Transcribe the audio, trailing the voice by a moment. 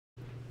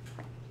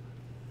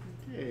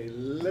Okay,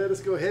 let us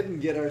go ahead and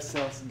get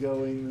ourselves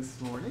going this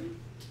morning.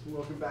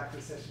 Welcome back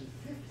to session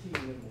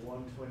 15 of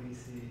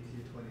 120C,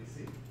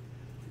 220C.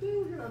 Today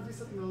we're going to do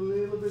something a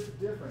little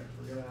bit different.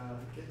 We're going to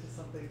get to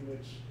something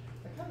which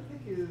I kind of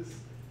think is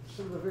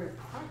sort of a very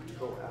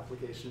practical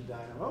application of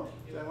Dynamo.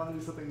 I want to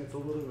do something that's a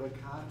little bit of a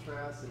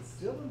contrast. It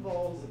still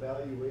involves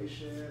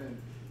evaluation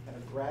and kind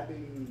of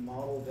grabbing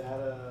model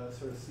data,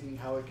 sort of seeing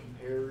how it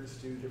compares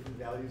to different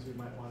values we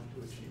might want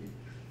to achieve.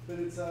 But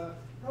it's probably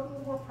a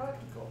little more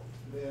practical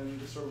than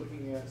just sort of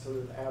looking at sort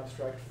of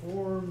abstract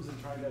forms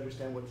and trying to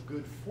understand what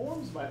good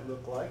forms might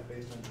look like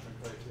based on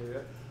different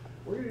criteria.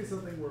 We're going to do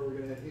something where we're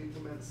going to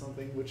implement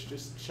something which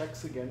just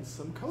checks against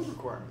some code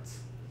requirements.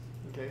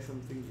 Okay,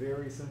 something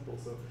very simple.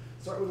 So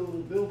start with a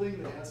little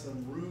building that has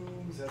some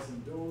rooms, has some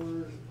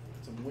doors,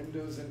 some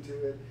windows into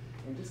it,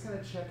 and just kind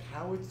of check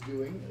how it's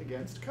doing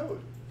against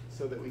code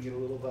so that we get a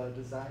little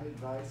design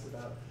advice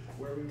about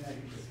where we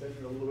might need to spend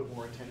a little bit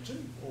more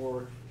attention,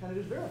 or kind of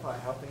just verify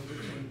how things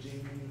are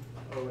changing.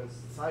 Oh, as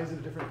the size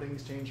of different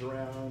things change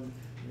around,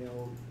 you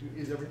know,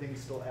 is everything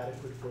still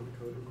adequate for the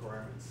code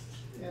requirements?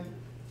 And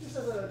just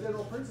as a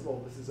general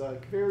principle, this is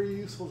very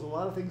useful. There's a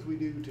lot of things we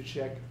do to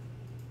check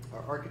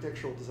our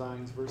architectural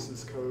designs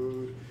versus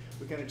code.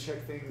 We kind of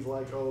check things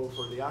like, oh,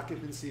 for the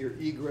occupancy or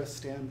egress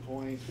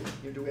standpoint,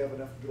 you know, do we have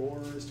enough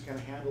doors to kind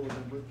of handle the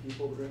number of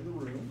people that are in the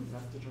room? And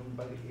that's determined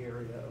by the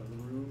area of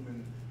the room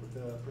and what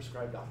the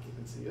prescribed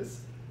occupancy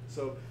is.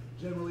 So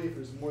generally, if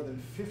there's more than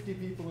 50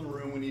 people in a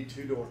room, we need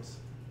 2 doors.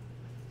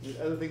 There's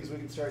other things we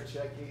can start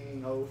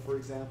checking. Oh, for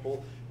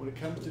example, when it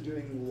comes to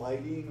doing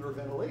lighting or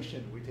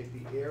ventilation, we take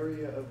the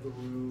area of the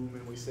room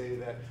and we say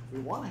that we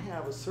want to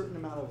have a certain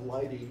amount of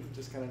lighting,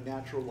 just kind of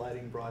natural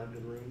lighting brought into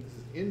the room. This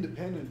is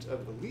independent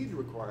of the LEED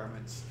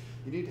requirements.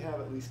 You need to have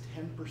at least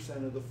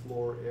 10% of the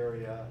floor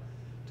area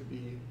to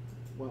be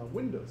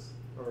windows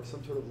or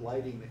some sort of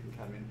lighting that can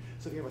come in.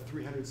 So if you have a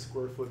 300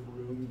 square foot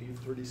room, you need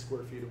 30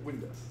 square feet of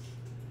windows.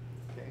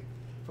 Okay.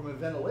 From a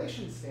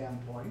ventilation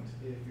standpoint,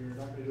 if you're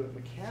not going to do it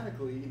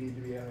mechanically, you need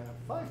to be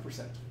at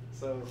 5%.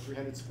 So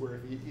 300 square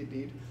feet, you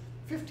need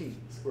 15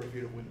 square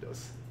feet of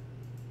windows.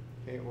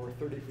 Okay, or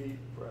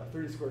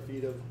 30 square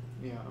feet of,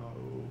 you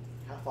know,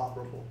 half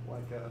operable,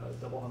 like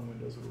double hung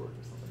windows would work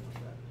or something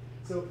like that.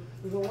 So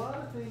there's a lot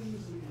of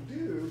things we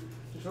can do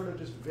to sort of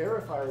just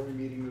verify are we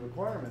meeting the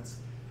requirements.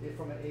 If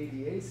from an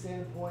ADA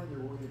standpoint, you're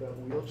worried about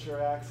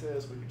wheelchair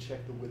access, we can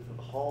check the width of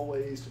the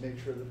hallways to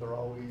make sure that they're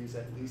always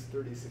at least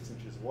 36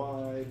 inches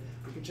wide.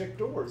 We can check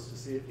doors to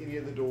see if any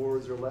of the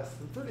doors are less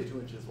than 32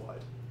 inches wide.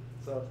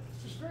 So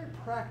just very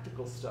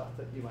practical stuff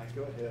that you might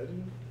go ahead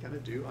and kind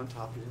of do on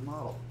top of your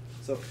model.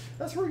 So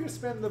that's what we're going to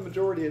spend the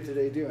majority of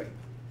today doing,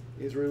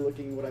 is really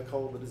looking at what I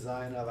call the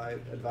design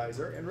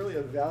advisor and really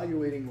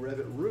evaluating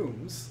Revit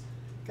rooms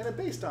kind of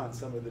based on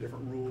some of the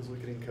different rules we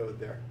can encode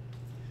there.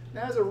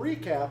 Now, as a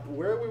recap,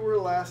 where we were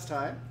last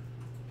time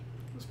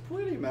was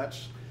pretty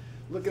much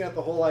looking at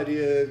the whole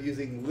idea of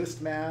using list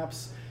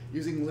maps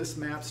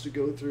to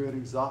go through and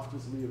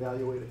exhaustively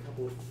evaluate a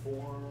couple of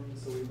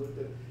forms. So we looked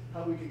at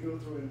how we could go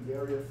through and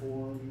vary a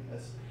form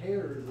as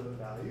pairs of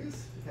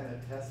values to kind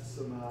of test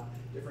some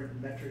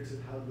different metrics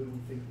of how good we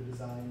think the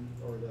design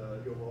or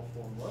the overall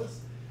form was.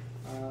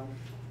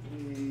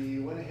 We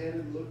went ahead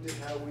and looked at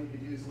how we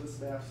could use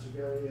list maps to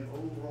vary an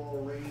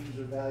overall range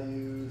of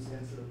values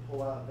and sort of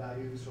pull out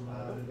values from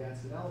an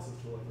advanced analysis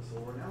tool, like the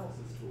solar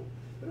analysis tool.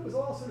 But it was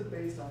all sort of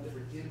based on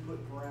different input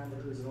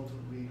parameters and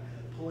ultimately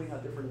pulling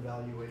out different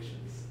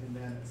evaluations. And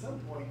then at some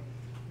point,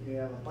 you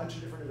have a bunch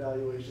of different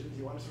evaluations.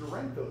 You want to sort of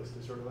rank those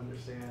to sort of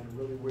understand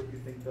really what you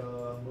think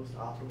the most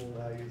optimal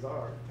values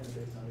are, kind of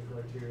based on the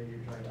criteria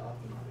you're trying to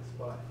optimize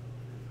by.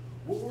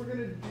 What we're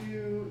going to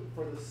do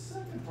for the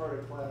second part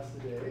of class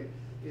today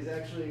is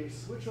actually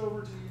switch over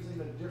to using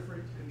a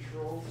different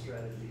control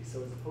strategy.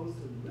 So as opposed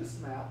to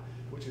list map,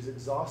 which is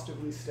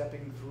exhaustively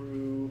stepping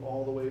through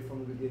all the way from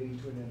the beginning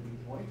to an ending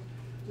point,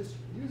 just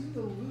using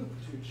the loop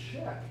to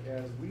check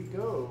as we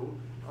go,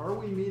 are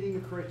we meeting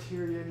a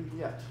criterion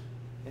yet?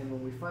 And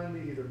when we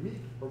finally either meet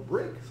or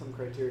break some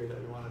criteria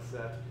that we want to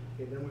set,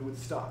 okay, then we would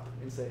stop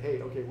and say,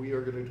 hey, okay, we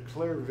are going to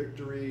declare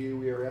victory.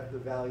 We are at the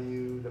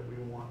value that we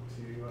want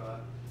to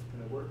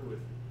kind of work with.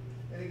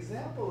 An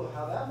example of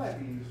how that might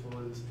be useful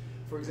is,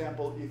 for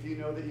example, if you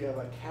know that you have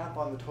a cap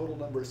on the total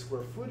number of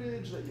square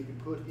footage that you can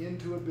put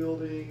into a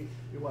building,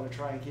 you want to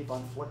try and keep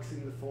on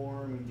flexing the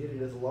form and get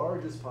it as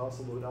large as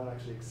possible but not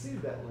actually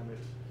exceed that limit.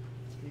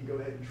 You can go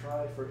ahead and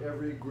try for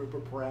every group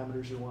of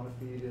parameters you want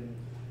to feed in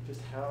just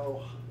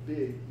how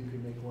big you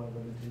can make one of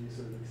them until you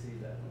sort of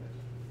exceed that limit.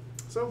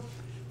 So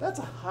that's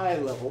a high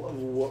level of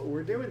what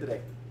we're doing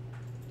today.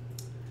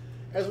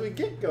 As we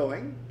get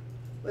going,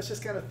 let's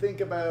just kind of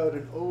think about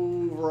an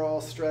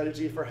overall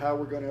strategy for how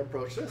we're going to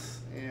approach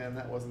this. And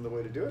that wasn't the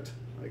way to do it.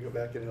 Let me go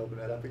back in and open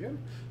that up again.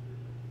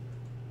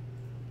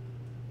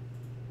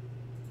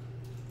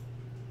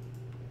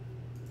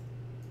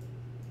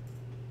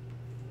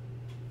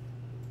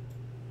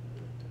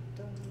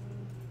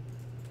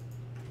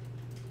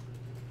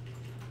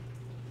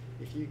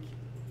 If you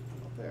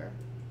come up there.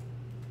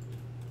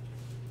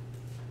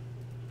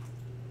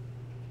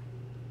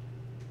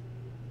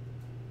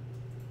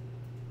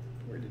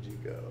 did you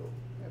go?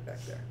 Right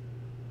back there.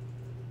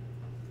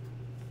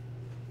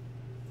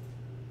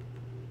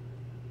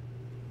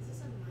 Is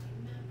this a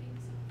mind mapping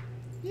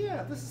software?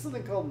 Yeah, this is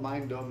something called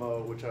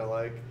MindDomo, which I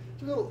like.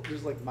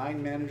 There's like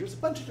mind managers, a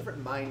bunch of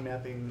different mind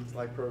mapping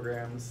like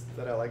programs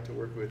that I like to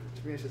work with.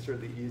 To me, it's just sort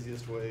of the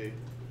easiest way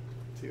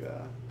to. Is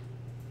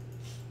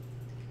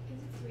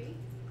it free?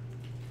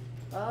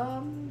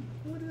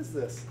 What is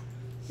this?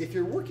 If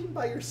you're working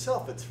by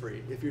yourself, it's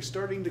free. If you're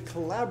starting to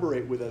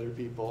collaborate with other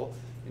people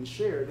and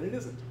share, then it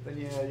isn't. Then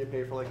yeah, you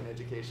pay for like an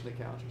education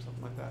account or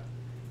something like that.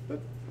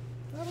 But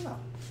I don't know.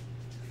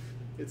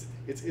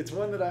 It's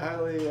one that I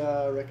highly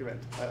recommend.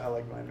 I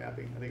like mind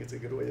mapping. I think it's a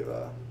good way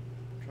of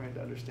trying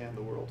to understand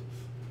the world.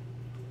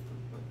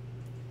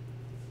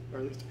 Or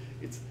at least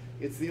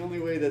it's the only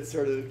way that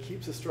sort of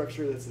keeps a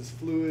structure that's as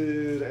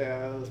fluid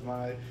as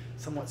my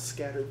somewhat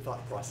scattered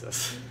thought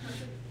process.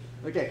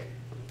 Okay,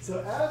 so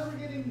as we're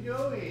getting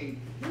going,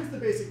 here's the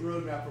basic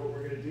roadmap for what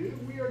we're going to do.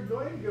 We are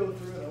going to go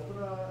through and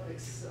open a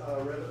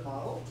Revit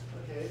model,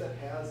 okay, that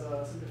has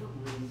some different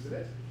rooms in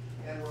it.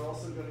 And we're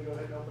also going to go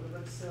ahead and open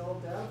an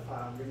Excel data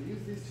file. We're going to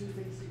use these two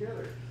things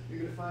together. You're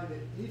going to find that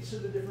each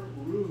of the different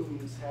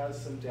rooms has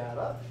some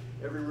data.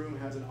 Every room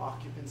has an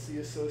occupancy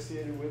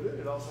associated with it.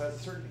 It also has a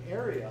certain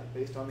area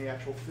based on the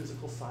actual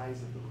physical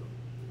size of the room.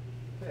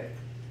 Okay.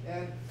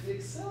 And the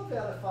Excel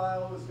data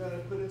file is going to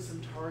put in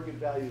some target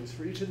values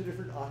for each of the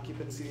different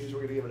occupancies. We're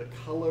going to give it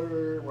a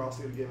color. We're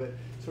also going to give it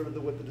sort of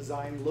what the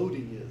design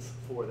loading is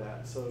for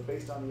that. So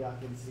based on the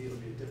occupancy, it'll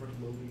be a different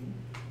loading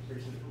for each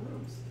of the different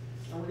rooms.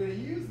 And we're going to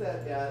use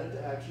that data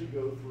to actually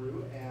go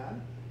through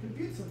and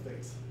compute some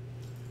things.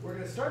 We're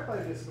going to start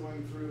by just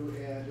going through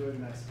and doing a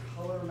nice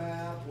color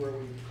map where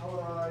we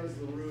colorize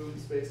the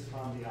rooms based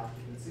upon the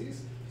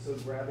occupancies. So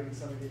grabbing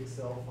some of the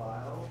Excel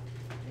file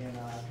and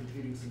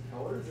computing some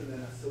colors and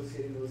then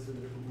associating those to the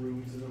different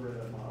rooms in the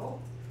Revit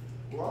model.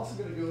 We're also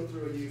going to go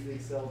through and use the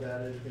Excel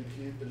data to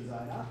compute the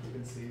design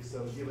occupancy.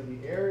 So given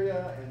the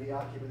area and the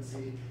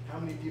occupancy, how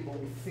many people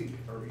we think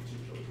are reaching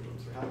those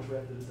rooms or how much we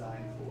have to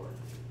design for.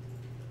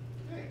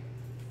 Okay.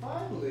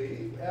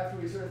 Finally, after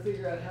we sort of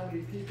figure out how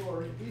many people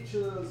are in each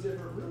of those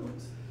different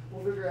rooms,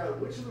 we'll figure out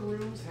which of the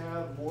rooms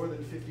have more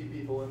than 50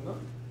 people in them,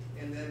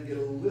 and then get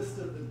a list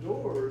of the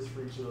doors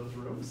for each of those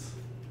rooms.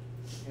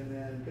 And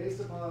then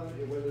based upon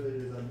whether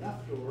there's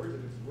enough doors,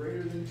 if it's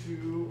greater than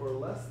 2 or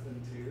less than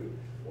 2,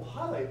 we'll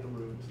highlight the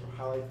rooms or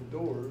highlight the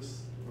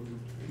doors or the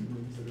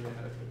rooms that are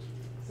inadequate.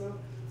 So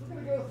we're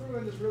going to go through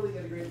and just really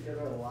integrate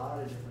together a lot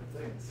of different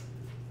things.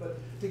 But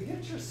to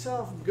get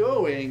yourself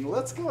going,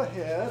 let's go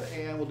ahead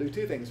and we'll do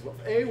two things. Well,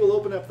 A, we'll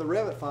open up the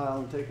Revit file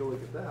and take a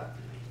look at that.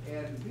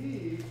 And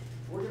B,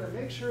 we're going to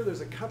make sure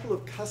there's a couple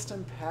of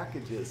custom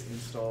packages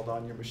installed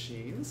on your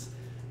machines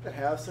that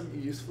have some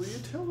useful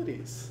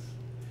utilities.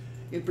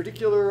 In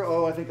particular,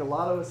 I think a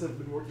lot of us have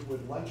been working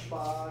with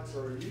Lunchbox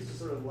or used to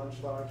sort of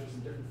Lunchbox or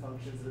some different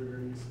functions that are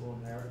very useful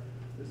in there.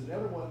 There's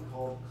another one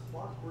called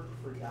Clockwork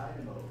for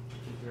Dynamo,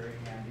 which is very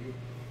handy.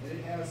 And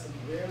it has some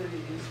very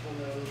useful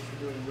nodes for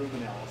doing room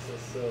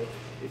analysis. So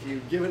if you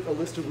give it a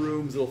list of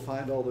rooms, it'll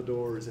find all the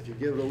doors. If you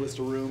give it a list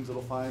of rooms,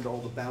 it'll find all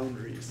the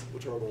boundaries,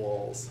 which are the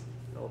walls,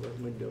 all the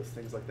windows,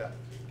 things like that.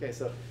 Okay,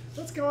 so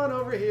let's go on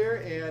over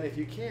here, and if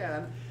you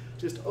can,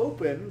 just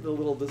open the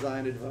little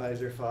Design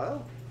Advisor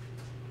file.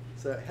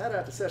 So head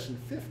out to session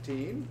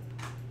 15.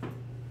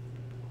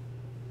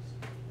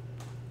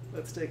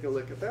 Let's take a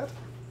look at that.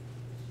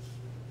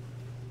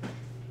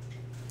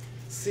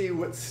 See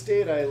what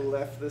state I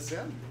left this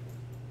in.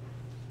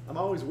 I'm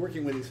always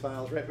working with these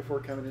files right before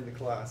coming into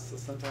class, so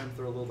sometimes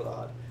they're a little bit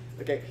odd.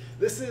 Okay,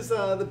 this is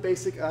the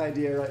basic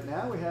idea right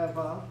now. We have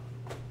a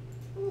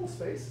little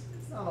space.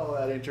 It's not all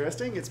that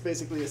interesting. It's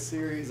basically a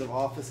series of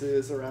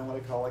offices around what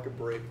I call like a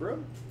break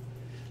room.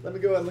 Let me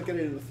go and look at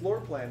it in the floor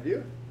plan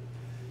view.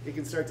 You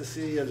can start to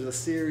see there's a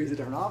series of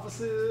different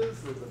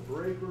offices. There's a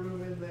break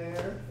room in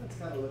there. That's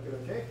kind of looking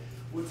okay.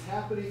 What's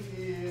happening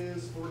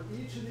is for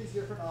each of these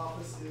different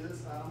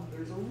offices,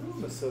 there's a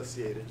room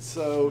associated.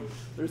 So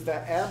there's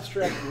that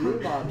abstract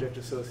room object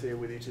associated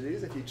with each of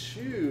these. If you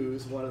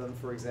choose one of them,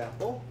 for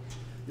example,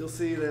 you'll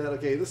see that,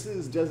 okay, this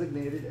is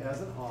designated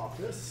as an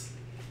office.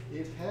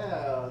 It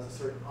has a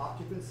certain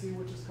occupancy,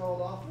 which is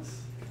called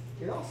office.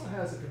 It also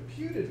has a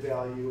computed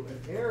value, an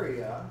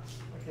area,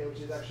 okay, which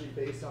is actually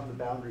based on the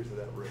boundaries of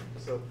that room.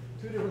 So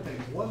two different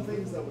things. One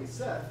thing that we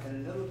set,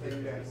 and another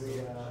thing that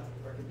we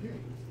are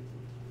computing.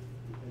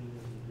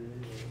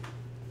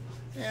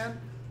 And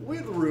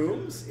with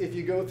rooms, if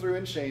you go through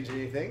and change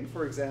anything,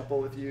 for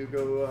example, if you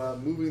go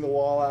moving the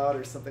wall out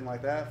or something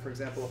like that, for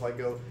example, if I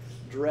go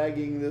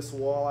dragging this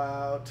wall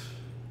out,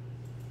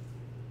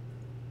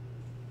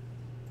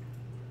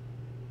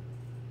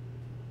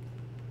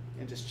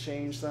 and just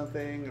change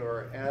something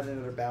or add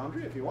another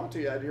boundary, if you want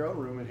to, add your own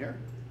room in here,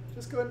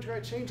 just go ahead and try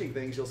changing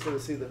things. You'll sort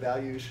of see the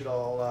values should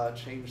all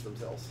change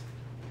themselves.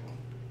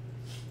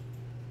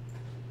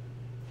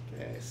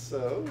 Okay,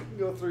 so we can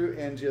go through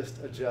and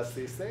just adjust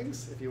these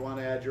things. If you want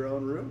to add your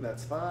own room,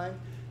 that's fine.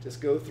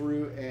 Just go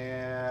through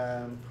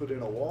and put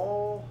in a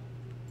wall.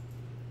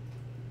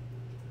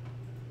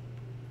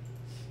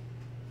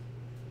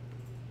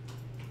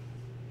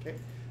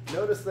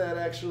 Notice that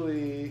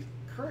actually,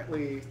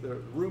 currently, the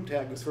room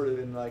tag was sort of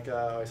in like,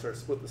 I sort of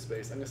split the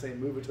space. I'm going to say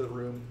move it to the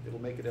room.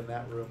 It'll make it in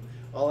that room.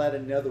 I'll add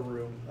another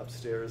room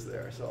upstairs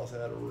there. So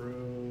I'll add a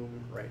room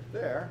right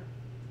there.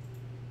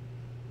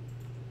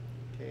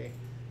 Okay.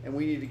 And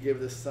we need to give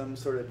this some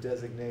sort of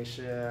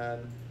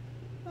designation.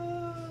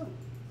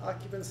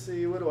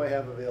 Occupancy, what do I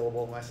have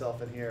available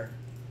myself in here?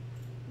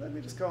 Let me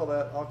just call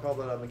that, I'll call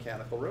that a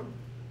mechanical room.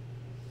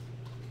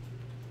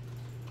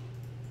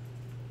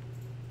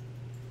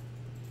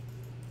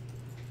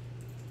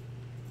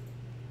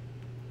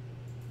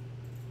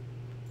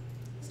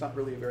 It's not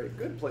really a very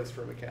good place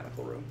for a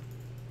mechanical room,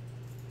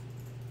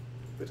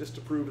 but just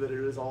to prove that it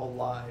is all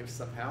live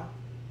somehow,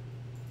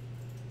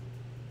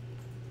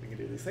 we can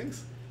do these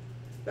things.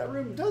 That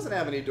room doesn't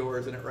have any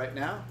doors in it right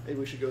now. Maybe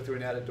we should go through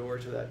and add a door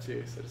to that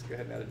too. So just go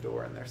ahead and add a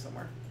door in there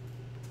somewhere.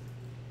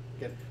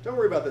 Again, don't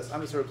worry about this.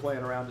 I'm just sort of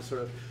playing around to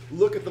sort of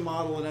look at the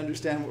model and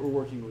understand what we're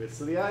working with.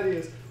 So the idea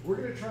is we're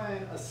going to try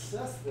and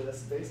assess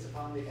this based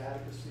upon the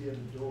adequacy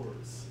of the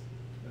doors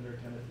that are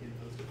kind of in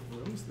those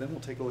different rooms. Then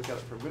we'll take a look at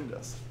it for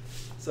windows.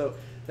 So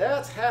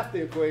that's half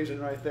the equation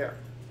right there.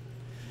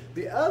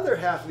 The other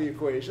half of the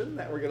equation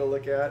that we're going to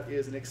look at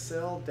is an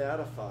Excel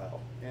data file.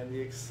 And the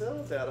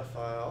Excel data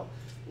file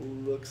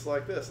looks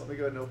like this. Let me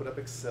go ahead and open up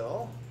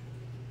Excel.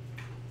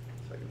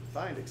 So I can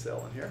find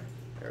Excel in here.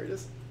 There it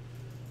is.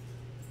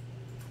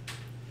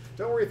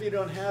 Don't worry if you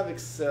don't have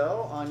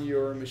Excel on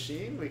your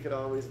machine. We could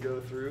always go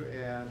through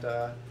and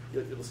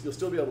you'll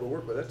still be able to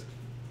work with it.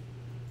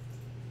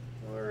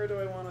 Where do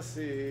I want to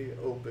see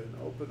open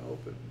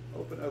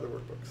other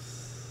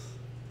workbooks?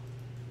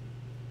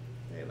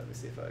 Hey, let me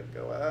see if I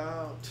go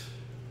out.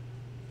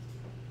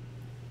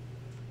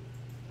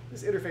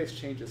 This interface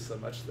changes so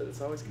much that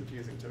it's always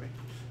confusing to me.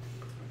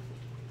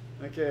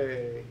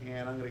 Okay,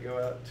 and I'm going to go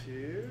out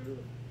to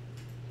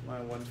my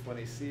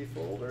 120C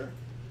folder.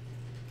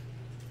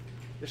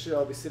 This should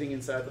all be sitting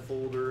inside the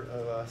folder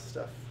of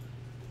stuff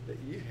that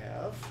you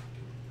have.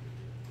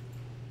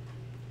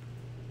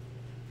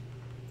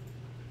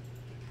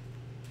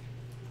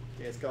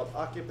 Okay, it's called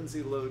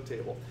Occupancy Load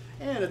Table.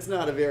 And it's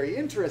not a very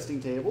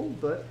interesting table,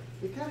 but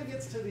it kind of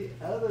gets to the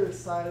other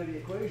side of the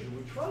equation.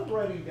 We tried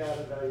writing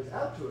data values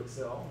out to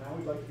Excel. Now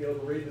we'd like to be able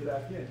to read them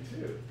back in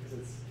too,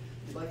 because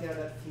we'd like to have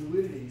that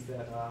fluidity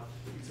that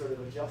we can sort of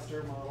adjust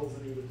our models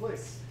in either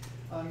place.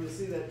 You'll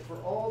see that for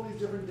all these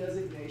different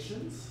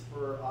designations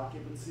for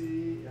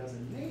occupancy as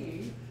a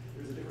name,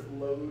 there's a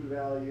different load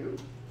value.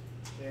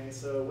 Okay,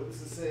 so what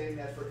this is saying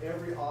that for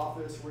every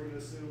office, we're going to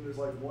assume there's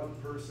like one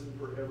person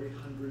per every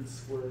 100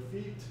 square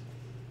feet.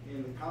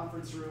 In the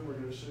conference room, we're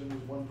going to assume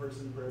there's one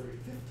person per every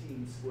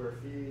 15 square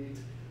feet.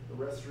 The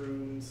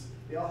restrooms,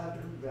 they all have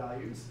different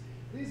values.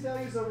 These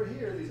values over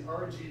here, these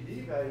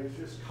RGB values,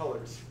 are just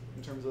colors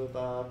in terms of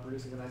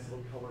producing a nice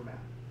little color map.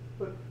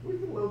 But we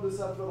can load this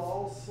up with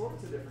all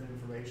sorts of different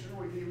information,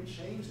 or we can even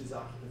change these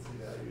occupancy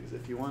values.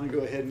 If you want to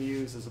go ahead and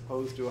use, as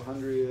opposed to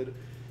 100,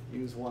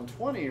 use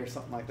 120 or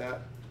something like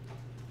that,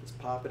 just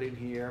pop it in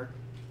here.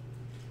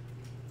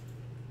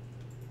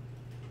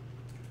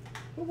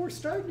 What we're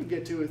starting to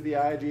get to is the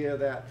idea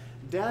that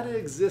data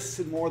exists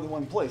in more than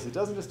one place. It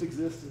doesn't just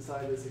exist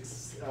inside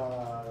this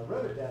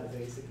Revit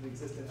database. It can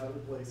exist in other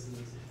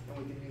places, and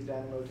we can use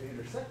Dynamo to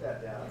intersect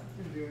that data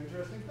and do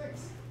interesting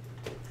things.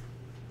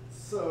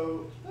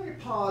 So let me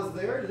pause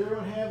there. Does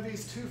everyone have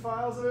these two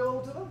files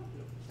available to them?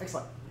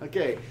 Excellent.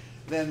 Okay,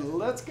 then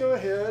let's go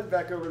ahead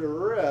back over to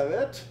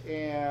Revit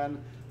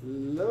and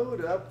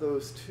load up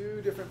those two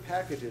different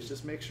packages.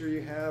 Just make sure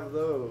you have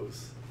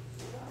those.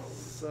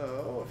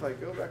 So if I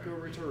go back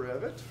over to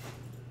Revit,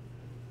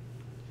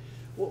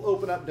 we'll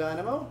open up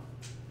Dynamo.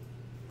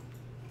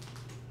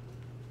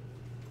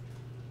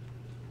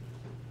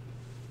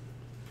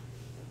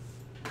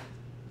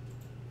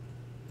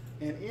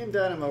 And in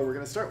Dynamo, we're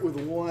going to start with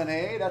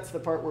 1A. That's the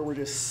part where we're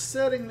just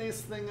setting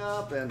this thing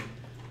up and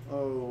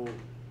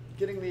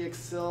getting the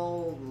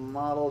Excel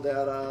model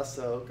data.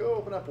 So go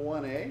open up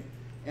 1A.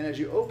 And as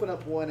you open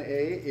up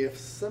 1A, if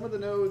some of the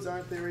nodes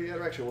aren't there yet,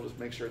 or actually we'll just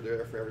make sure they're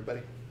there for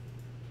everybody.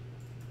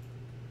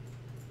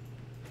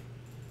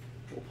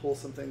 We'll pull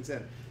some things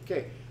in.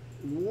 Okay,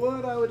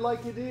 what I would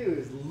like you to do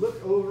is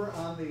look over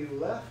on the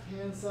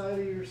left-hand side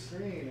of your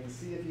screen and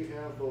see if you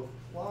have both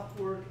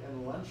Clockwork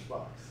and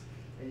Lunchbox.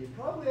 And you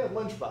probably have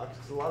Lunchbox,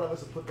 because a lot of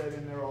us have put that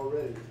in there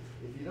already.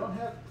 If you don't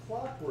have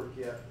Clockwork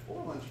yet,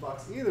 or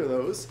Lunchbox, either of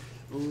those,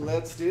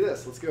 let's do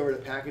this. Let's go over to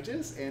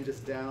Packages and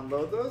just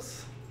download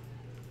those.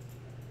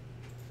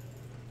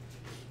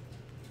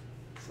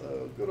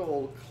 So good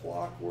old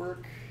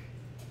Clockwork.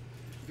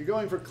 If you're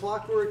going for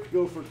Clockwork,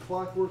 go for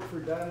Clockwork for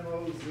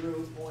Dynamo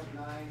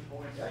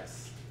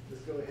 0.9.x.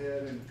 Just go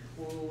ahead and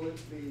click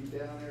the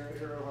down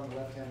arrow on the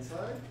left-hand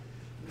side.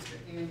 Mr.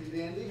 Andy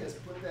Dandy has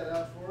put that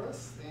out for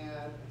us,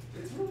 and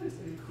it's really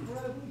an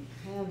incredibly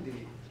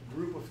handy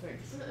group of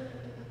things.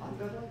 I'm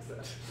glad likes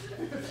that.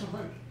 It's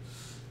like,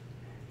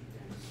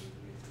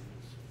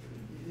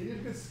 you need a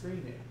good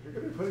screen name. If you're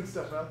going to be putting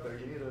stuff out there,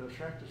 you need an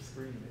attractive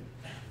screen name.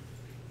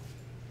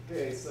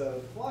 Okay,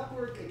 so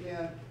clockwork,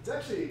 again, it's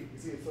actually, you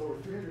see it's over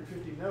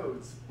 350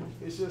 nodes.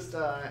 It's just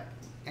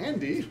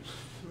Andy,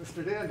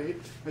 Mr. Dandy,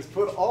 has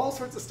put all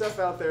sorts of stuff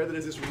out there that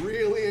is just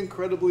really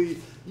incredibly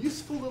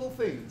useful little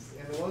things.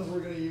 And the ones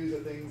we're going to use are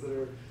things that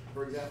are,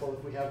 for example,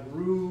 if we have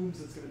rooms,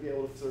 it's going to be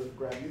able to sort of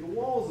grab you the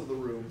walls of the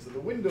rooms, or the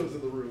windows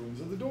of the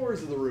rooms, or the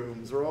doors of the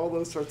rooms, or all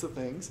those sorts of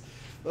things.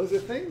 Those are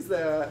things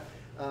that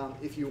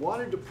if you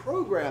wanted to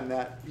program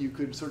that, you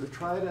could sort of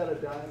try it out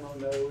at Dynamo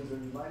nodes,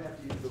 and you might have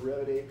to use the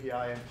Revit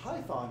API and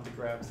Python to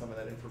grab some of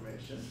that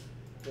information.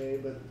 Okay,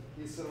 but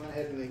you sort of went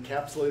ahead and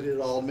encapsulated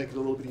it all and make it a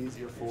little bit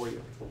easier for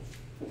you.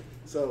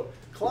 So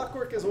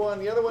clockwork is one.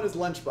 The other one is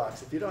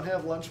Lunchbox. If you don't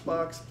have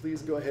Lunchbox,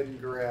 please go ahead and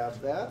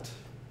grab that.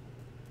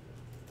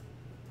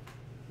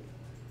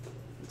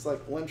 Looks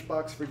like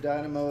Lunchbox for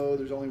Dynamo.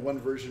 There's only one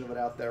version of it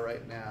out there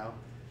right now.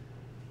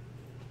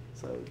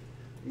 So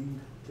you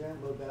can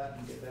download that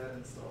and get that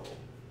installed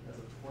as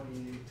of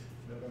 28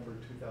 November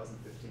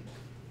 2015.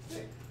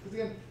 Okay, because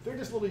again, they're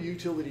just little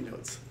utility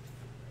nodes.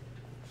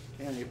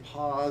 And you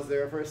pause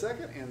there for a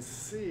second and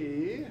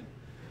see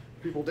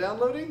people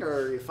downloading, or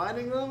are you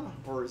finding them,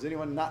 or is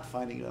anyone not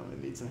finding them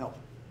and need some help?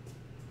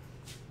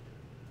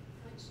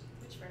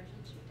 Which version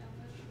should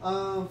we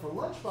download? For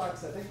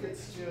Lunchbox, I think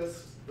it's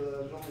just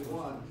there's only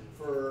one.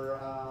 For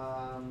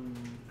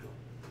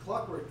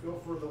Clockwork,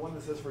 go for the one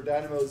that says for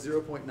Dynamo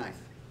 0.9.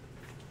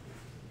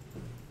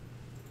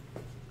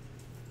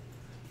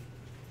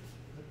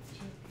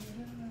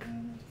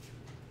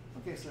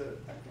 Okay, so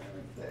that guy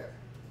right there.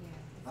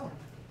 Yeah.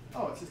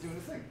 Oh, it's just doing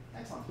its thing.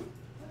 Excellent.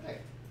 Okay.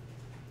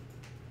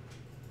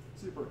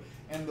 Super.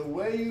 And the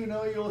way you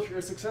know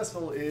you're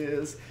successful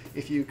is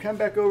if you come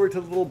back over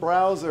to the little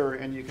browser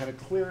and you kind of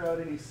clear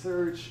out any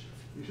search,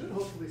 you should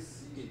hopefully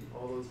see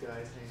all those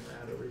guys hanging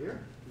around over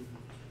here.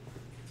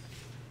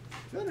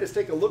 If you want to just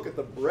take a look at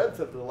the breadth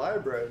of the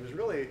library, there's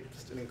really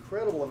just an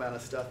incredible amount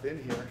of stuff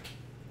in here.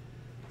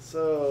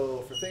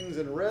 So for things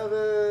in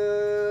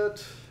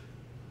Revit,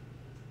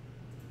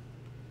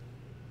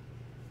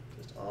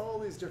 all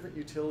these different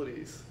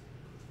utilities.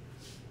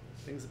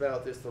 Things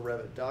about this, the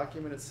Revit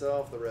document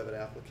itself, the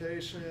Revit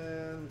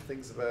application,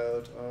 things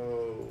about,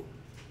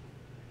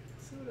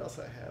 let's see what else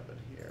I have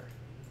in here.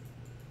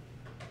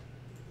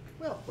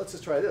 Well, let's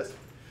just try this.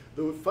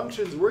 The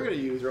functions we're going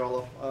to use are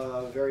all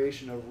a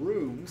variation of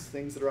rooms,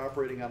 things that are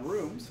operating on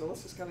rooms. So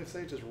let's just kind of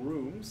say just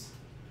rooms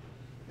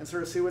and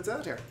sort of see what's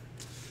out here.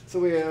 So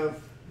we have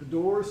the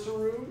doors to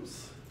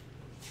rooms.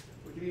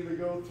 We can either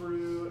go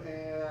through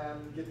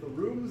and get the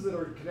rooms that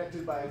are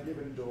connected by a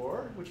given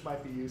door, which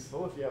might be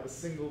useful if you have a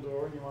single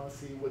door and you want to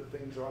see what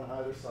things are on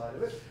either side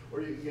of it, or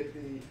you can get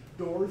the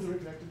doors that are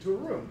connected to a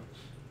room.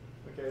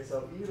 Okay,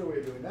 so either way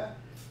of doing that.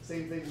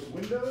 Same thing with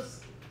windows.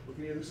 We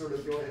can either sort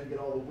of go ahead and get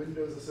all the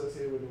windows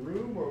associated with the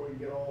room, or we can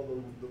get all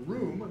the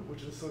room,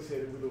 which is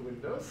associated with the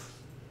windows.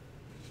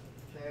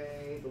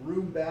 Okay, the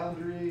room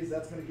boundaries,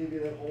 that's going to give you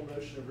that whole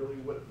notion of really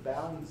what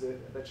bounds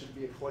it. That should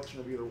be a collection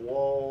of either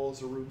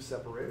walls or room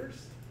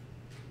separators.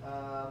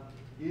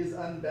 Is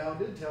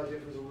unbounded, tells you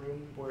if there's a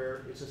room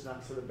where it's just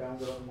not sort of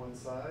bounded on one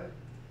side.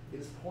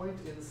 Is point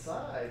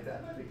inside,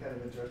 that might be kind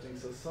of interesting.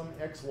 So some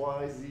X,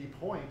 Y, Z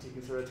point, you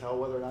can sort of tell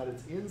whether or not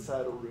it's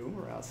inside a room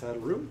or outside a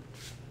room.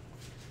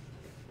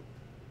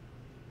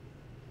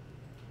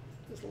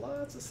 There's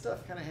lots of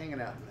stuff kind of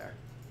hanging out in there.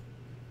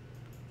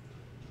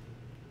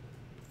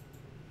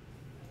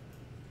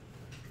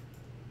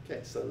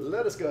 Okay, so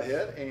let us go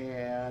ahead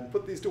and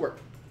put these to work.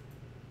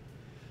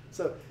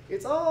 So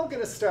it's all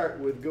going to start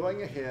with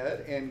going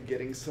ahead and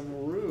getting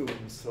some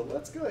rooms. So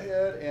let's go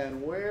ahead,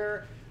 and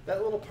where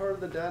that little part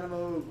of the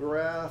Dynamo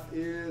graph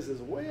is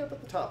way up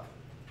at the top.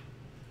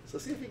 So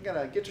see if you can kind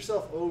of get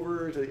yourself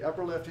over to the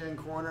upper left-hand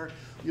corner.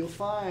 You'll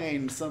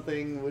find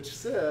something which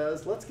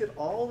says, let's get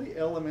all the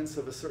elements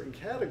of a certain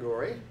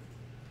category.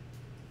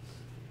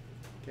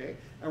 Okay,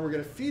 and we're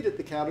going to feed it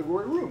the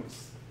category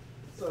rooms.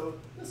 So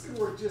this could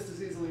work just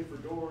as easily for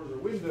doors or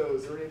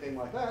windows or anything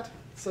like that.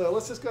 So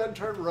let's just go ahead and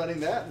start running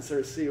that and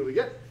sort of see what we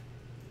get.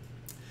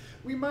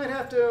 We might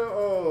have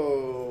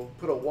to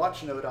put a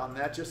watch note on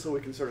that just so we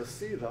can sort of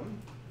see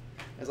them.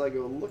 As I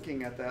go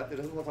looking at that, it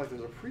doesn't look like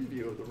there's a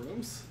preview of the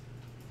rooms.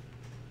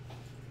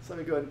 So let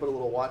me go ahead and put a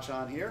little watch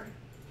on here.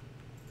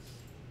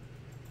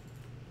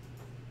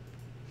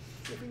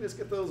 See if we can just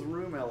get those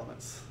room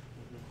elements.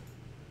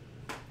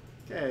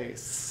 Okay,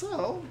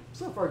 so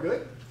far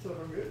good. So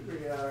far good.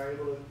 We are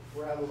able to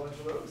grab a bunch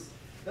of those.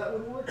 That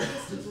would work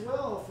just as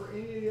well for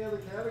any of the other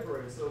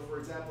categories. So for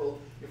example,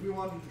 if we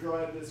wanted to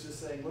drive this just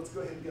saying, let's go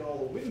ahead and get all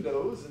the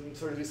windows and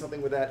sort of do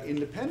something with that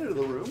independent of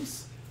the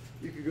rooms,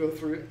 you could go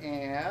through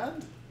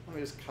and, let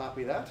me just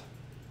copy that.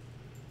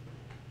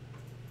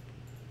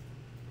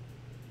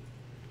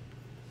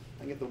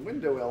 And get the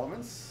window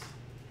elements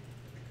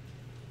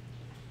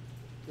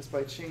just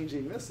by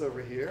changing this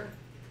over here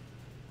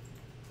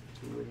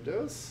to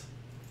windows.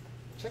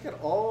 Check out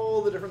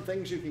all the different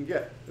things you can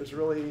get. There's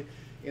really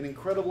an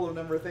incredible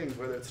number of things,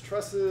 whether it's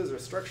trusses or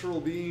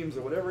structural beams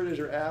or whatever it is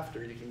you're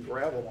after, you can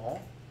grab them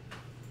all.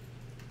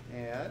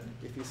 And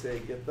if you say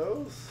get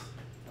those,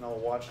 and I'll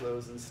watch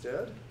those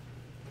instead.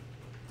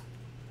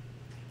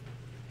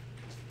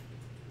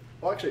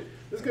 Well, actually,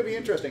 this is going to be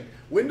interesting.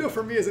 Window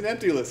for me is an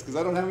empty list because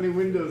I don't have any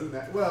windows in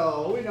that.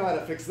 Well, we know how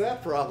to fix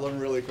that problem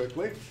really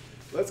quickly.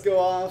 Let's go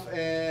off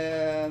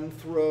and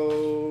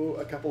throw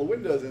a couple of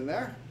windows in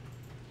there.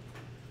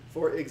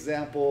 For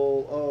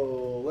example,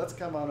 oh, let's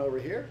come on over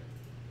here.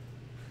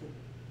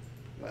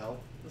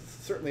 Well, this is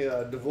certainly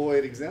a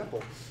devoid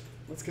example.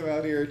 Let's come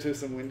out here to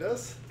some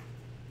windows.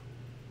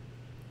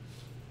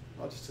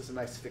 I'll just do some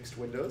nice fixed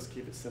windows,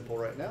 keep it simple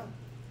right now.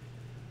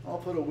 I'll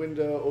put a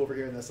window over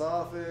here in this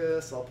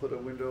office. I'll put a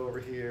window over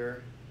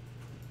here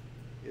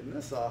in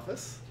this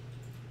office.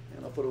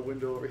 And I'll put a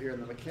window over here in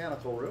the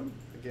mechanical room.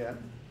 Again,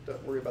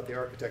 don't worry about the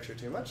architecture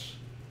too much.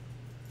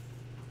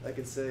 I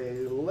can say,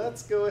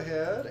 let's go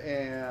ahead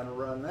and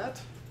run that.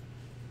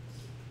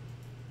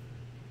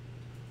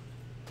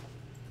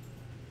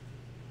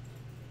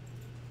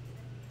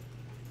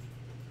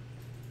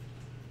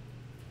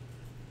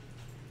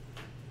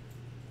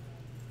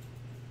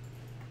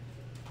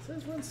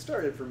 Says run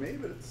started for me,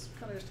 but it's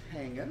kind of just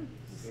hanging.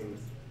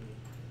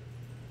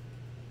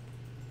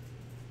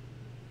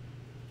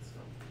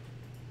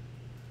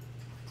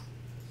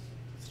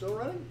 Still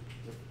running?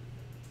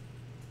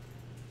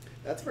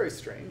 That's very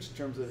strange in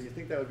terms of you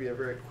think that would be a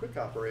very quick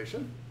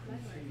operation.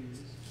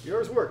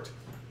 Yours worked.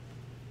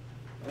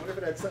 I wonder if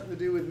it had something to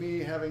do with me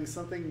having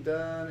something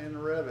done in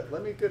Revit.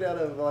 Let me get out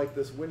of like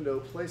this window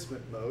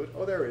placement mode.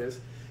 Oh, there it is.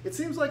 It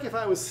seems like if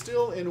I was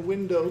still in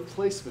window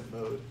placement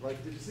mode,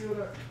 like did you see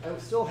what I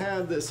still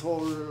had this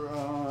whole,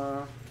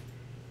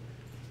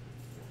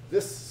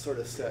 this sort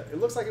of set. It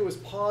looks like it was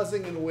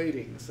pausing and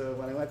waiting. So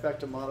when I went back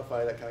to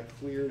modify, that kind of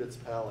cleared its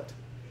palette.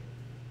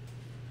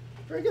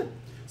 Very good.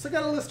 So I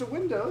got a list of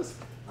windows.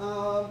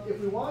 If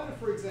we wanted,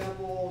 for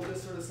example,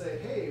 just sort of say,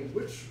 hey,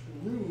 which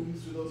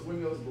rooms do those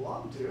windows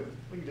belong to?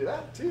 We can do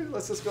that too.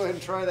 Let's just go ahead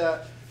and try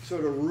that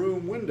sort of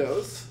room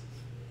windows.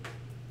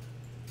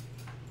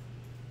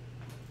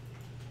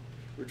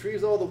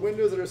 Retrieves all the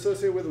windows that are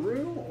associated with a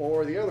room,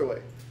 or the other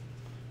way.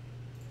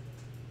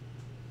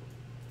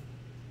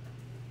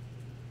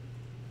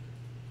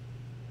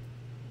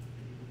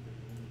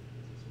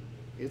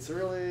 It's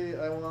really,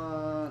 I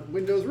want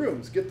Windows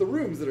rooms. Get the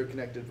rooms that are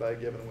connected by a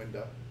given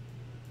window.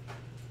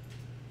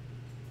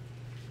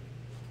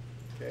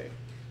 Okay,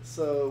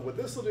 so what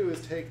this will do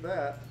is take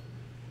that.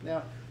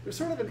 Now, there's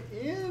sort of an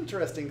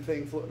interesting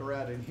thing floating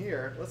around in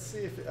here. Let's see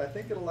if, I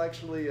think it'll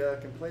actually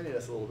complain to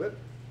us a little bit.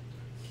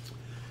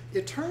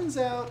 It turns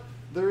out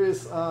there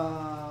is,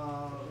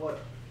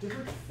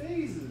 different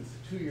phases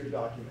to your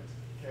document.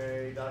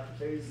 Okay,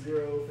 phase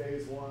 0,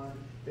 phase 1,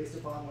 based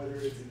upon whether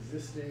it's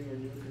existing or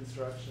new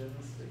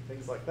constructions,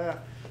 things like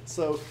that.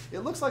 So it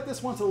looks like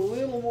this wants a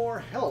little more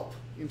help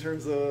in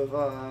terms of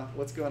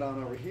what's going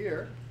on over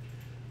here.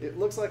 It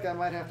looks like I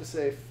might have to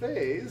say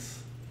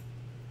phase,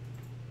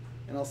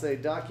 and I'll say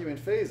document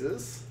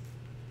phases.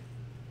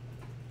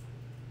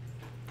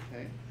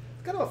 Okay.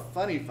 It's kind of a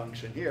funny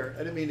function here. I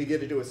didn't mean to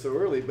get into it so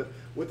early, but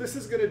what this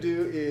is going to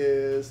do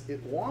is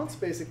it wants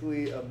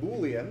basically a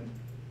Boolean.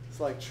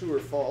 It's like true or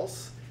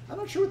false. I'm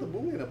not sure what the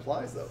Boolean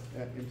implies, though.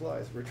 It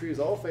implies retrieves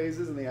all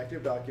phases in the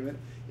active document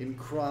in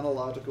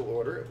chronological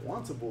order. It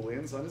wants a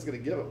Boolean, so I'm just going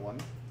to give it one.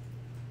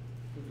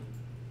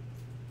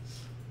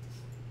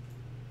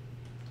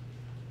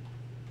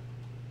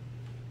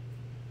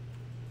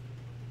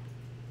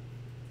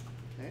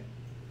 Okay,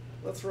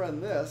 let's run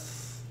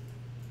this.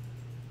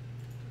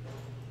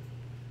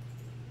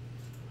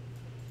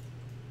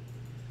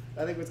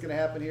 I think what's going to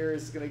happen here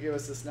is it's going to give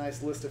us this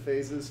nice list of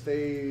phases,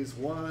 phase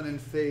 1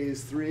 and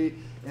phase 3,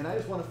 and I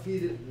just want to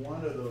feed it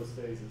one of those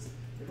phases.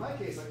 In my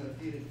case, I'm going to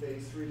feed it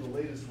phase 3, the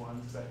latest one,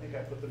 because I think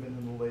I put them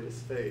in the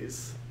latest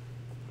phase.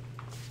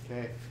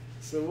 Okay,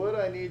 so what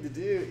I need to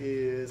do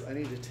is I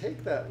need to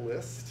take that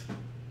list.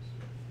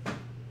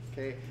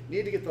 Okay,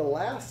 need to get the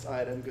last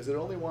item because it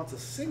only wants a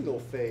single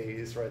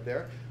phase right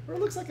there. Or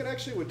it looks like it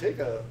actually would take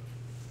a,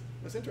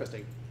 that's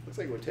interesting. Looks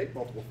like it would take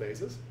multiple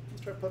phases.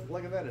 Let's try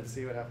plugging that in and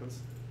see what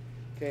happens.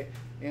 Okay,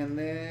 and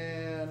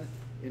then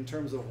in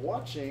terms of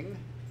watching,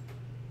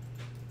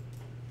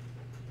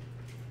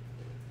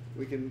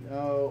 we can,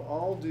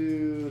 I'll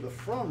do the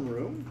from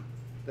room.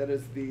 That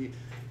is the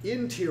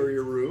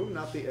interior room,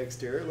 not the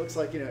exterior. It looks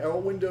like, all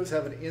windows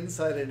have an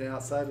inside and an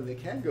outside, and they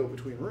can go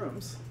between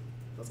rooms.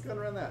 Let's go and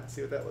run that and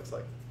see what that looks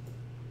like.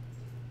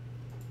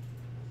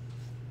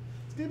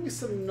 It's giving me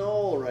some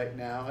null right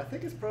now. I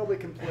think it's probably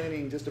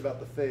complaining just about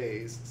the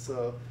phase.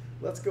 So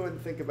let's go ahead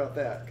and think about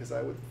that, because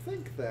I would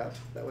think that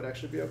that would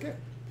actually be okay.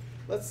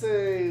 Let's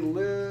say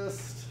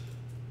list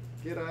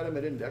get item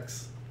at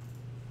index.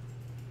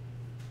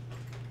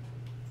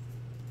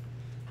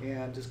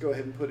 And just go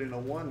ahead and put in a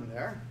 1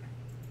 there.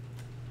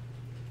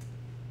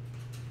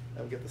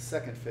 That will get the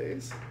second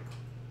phase.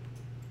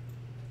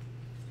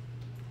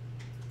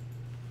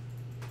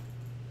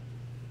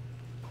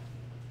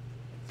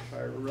 Let's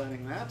try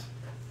running that.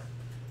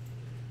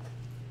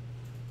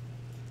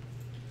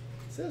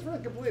 It says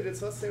run completed,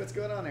 so let's see what's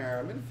going on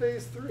here. I'm in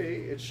phase 3.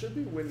 It should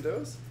be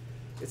Windows.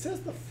 It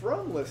says the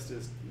from list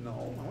is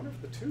null. I wonder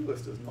if the to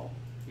list is null.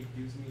 It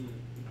gives me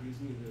the rooms.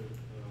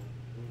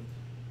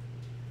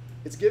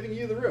 It's giving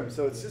you the room,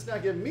 so it's just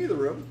not giving me the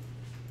room.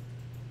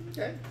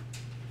 Okay.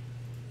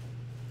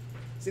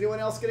 Is anyone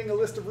else getting a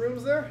list of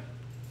rooms there?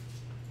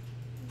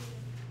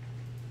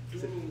 Two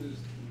rooms is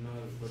not,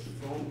 but the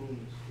phone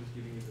room is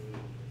giving you the room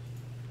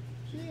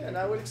list. Yeah, and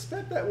I would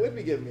expect that would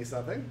be giving me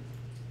something.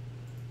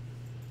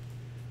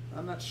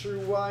 I'm not sure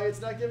why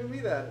it's not giving me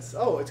that. It's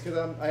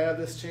because I have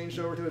this changed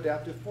over to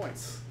adaptive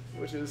points,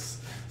 which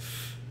is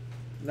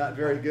not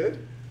very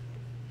good.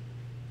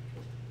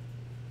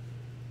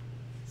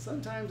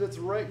 Sometimes it's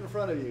right in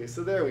front of you.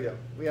 So there we go.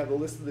 We have the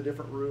list of the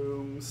different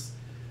rooms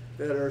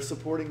that are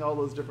supporting all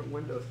those different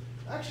windows.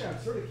 Actually, I'm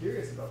sort of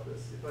curious about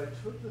this. If I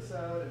took this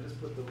out and just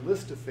put the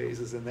list of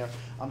phases in there,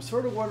 I'm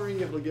sort of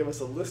wondering if it'll give us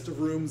a list of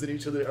rooms in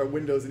each of the, or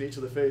windows in each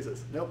of the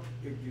phases. Nope.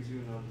 It gives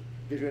you null.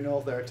 Gives you a null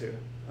there too.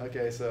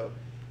 Okay, so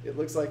it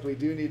looks like we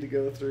do need to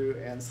go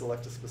through and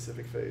select a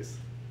specific phase.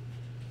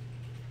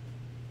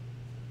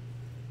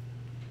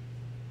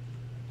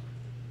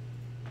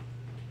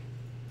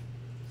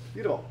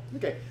 Beautiful.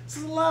 Okay,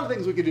 so there's a lot of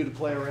things we could do to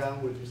play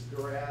around with just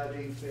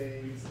grabbing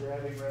things,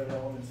 grabbing red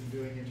elements and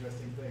doing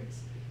interesting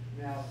things.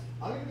 Now,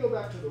 I'm going to go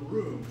back to the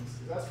rooms,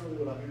 because that's really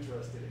what I'm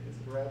interested in, is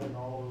grabbing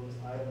all those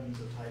items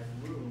of type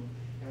room.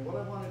 And what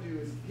I want to do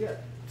is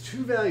get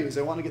two values.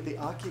 I want to get the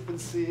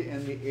occupancy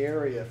and the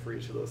area for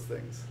each of those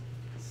things.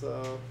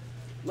 So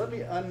let me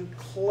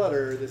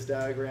unclutter this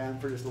diagram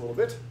for just a little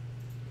bit.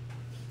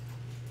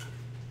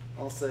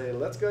 I'll say,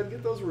 let's go ahead and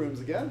get those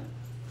rooms again.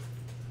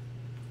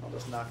 I'll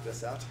just knock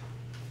this out.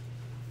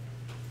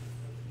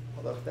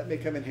 Although that may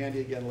come in handy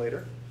again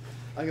later.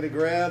 I'm going to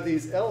grab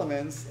these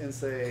elements and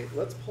say,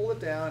 let's pull it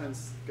down and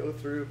go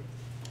through,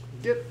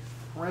 get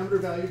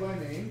parameter value by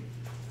name.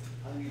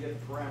 I'm going to get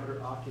the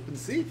parameter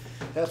occupancy.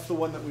 That's the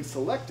one that we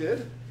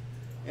selected.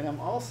 And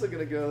I'm also going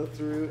to go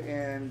through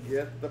and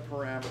get the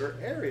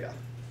parameter area.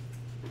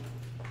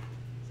 So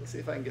let's see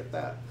if I can get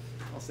that.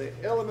 I'll say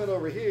element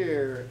over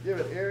here, give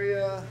it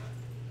area.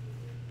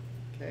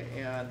 Okay,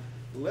 and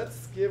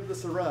let's give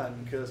this a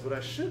run, because what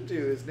I should do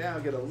is now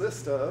get a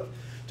list of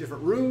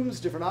different rooms,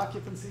 different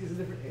occupancies, and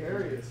different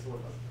areas for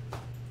them.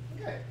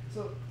 Okay,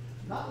 so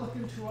not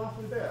looking too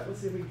awfully bad.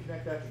 Let's see if we can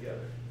connect that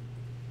together.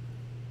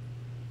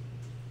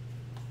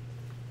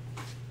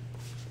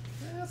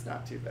 That's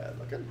not too bad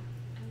looking.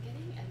 I'm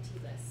getting empty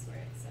lists where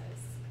it says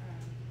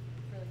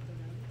for like the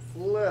rooms.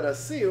 Let us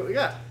see what we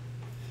got.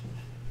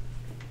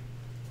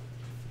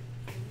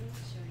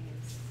 Showing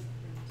us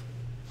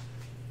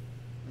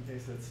room Okay,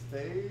 so it's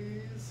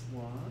phase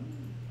 1.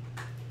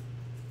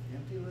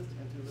 Empty list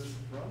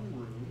from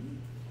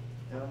room.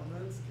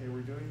 Elements, okay,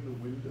 we're doing the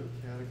window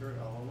category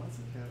elements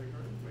and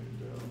category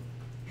window.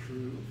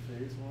 True,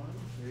 phase 1,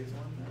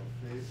 no,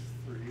 phase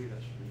 3,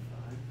 that should be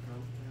fine.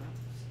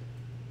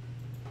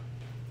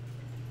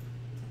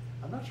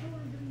 I'm not sure where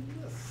we're getting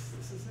this.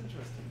 This is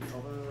interesting.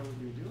 Although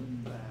we're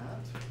doing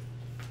that,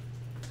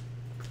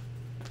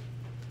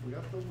 we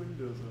got the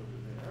windows over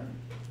there.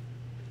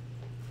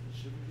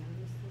 Should be giving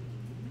us the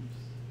rooms.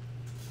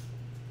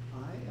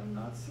 I am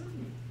not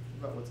certain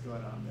about what's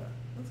going on there.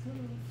 That's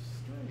kind of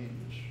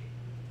strange.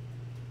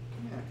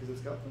 Yeah, because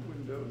it's got the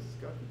windows,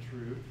 it's got the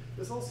true.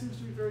 This all seems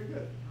to be very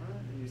good, right?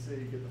 And you say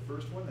you get the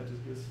first one, that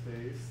just gives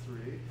phase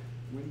 3.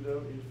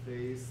 Window in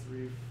phase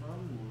 3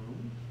 from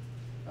room.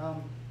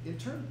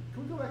 Can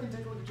we go back and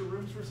take a look at your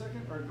rooms for a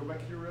second? Or go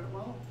back to your red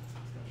model?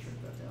 Just gotta shrink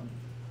that down.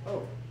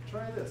 Oh,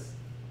 try this.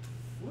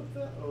 Flip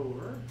that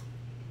over.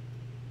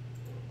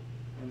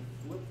 And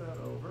flip that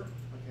over.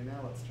 Okay, now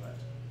let's try it.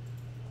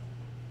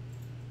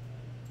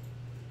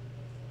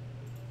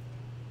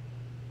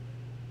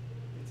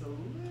 It's a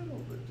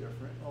little bit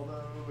different,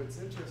 although it's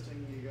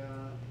interesting. You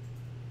got,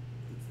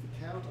 it's the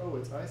count.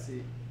 Oh, I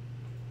see.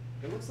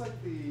 It looks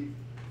like the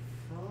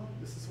from,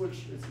 this is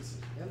it's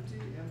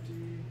empty,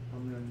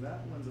 and then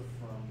that one's a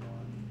from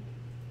one.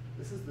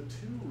 This is the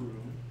to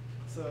room.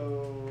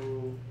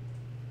 So,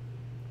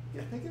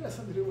 yeah, I think it has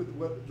something to do with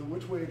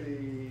which way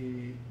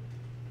the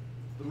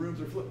rooms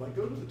are flipped. Like,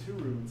 go to the to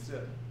room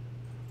instead.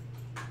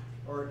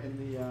 Or in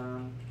the,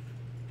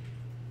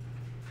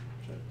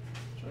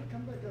 should I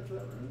come back up to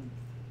that room?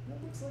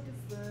 That looks like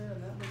it's there,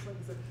 and that looks like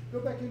it's there.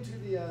 Go back into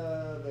the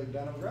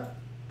dynamo graph.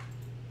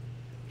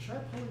 Try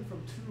pulling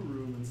from to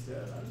room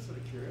instead. I'm just sort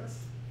of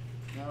curious.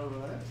 Now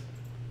run it.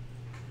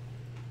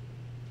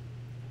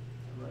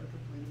 Run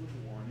completed with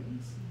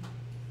warnings.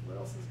 What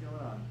else is going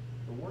on?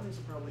 The warnings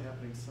are probably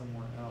happening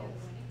somewhere else. Yeah,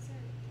 warnings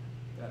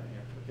are Down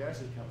here. Okay,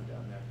 actually coming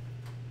down there.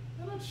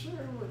 I'm not sure.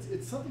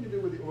 It's something to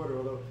do with the order,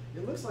 although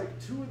it looks like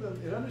two of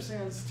them, it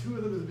understands two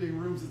of them as being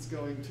rooms it's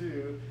going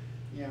to.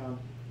 You know,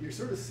 you're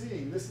sort of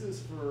seeing this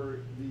is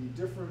for the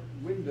different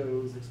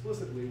windows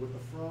explicitly what the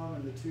from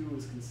and the to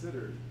is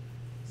considered.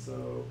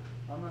 So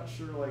I'm not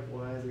sure like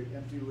why the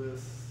empty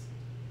lists,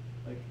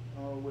 like,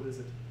 oh, what is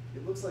it?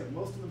 It looks like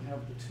most of them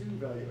have the to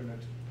value or not.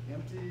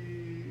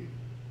 Empty,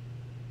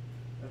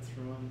 that's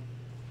from,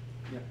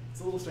 yeah, it's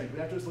a little strange. We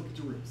have to just look at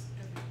your rooms.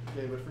 okay.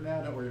 Okay, but for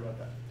now, don't worry about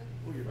that. Okay.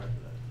 We'll get back to that.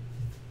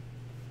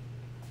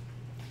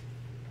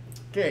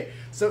 Okay,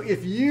 so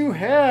if you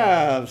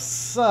have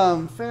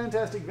some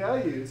fantastic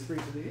values for each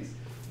of these,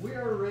 we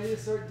are ready to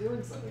start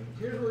doing something.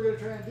 Here's what we're going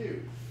to try and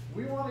do.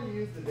 We want to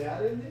use the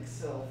data in the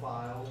Excel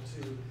file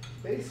to,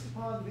 based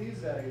upon these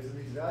values, and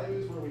these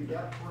values where we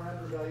got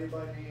parameter value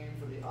by name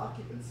for the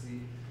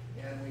occupancy,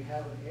 and we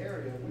have an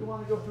area, we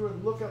want to go through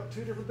and look up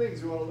two different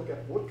things. We want to look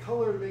at what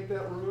color to make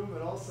that room,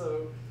 and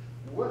also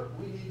what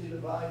we need to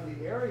divide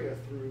the area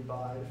through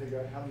by to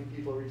figure out how many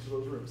people are each of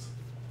those rooms.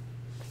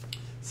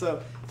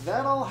 So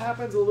that all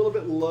happens a little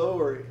bit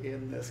lower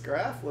in this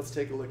graph. Let's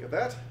take a look at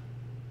that.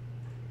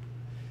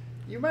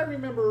 You might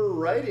remember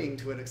writing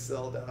to an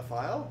Excel data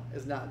file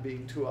as not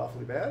being too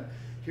awfully bad.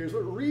 Here's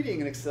what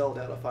reading an Excel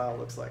data file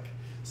looks like.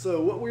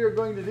 So what we are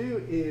going to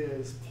do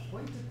is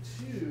point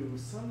it to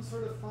some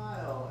sort of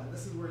file, and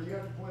this is where you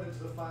have to point it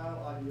to the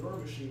file on your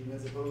machine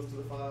as opposed to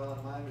the file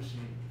on my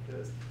machine,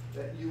 because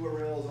that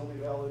URL is only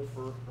valid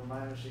for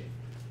my machine.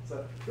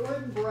 So go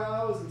ahead and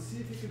browse and see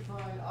if you can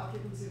find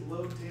occupancy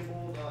load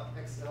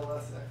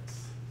table.xlsx.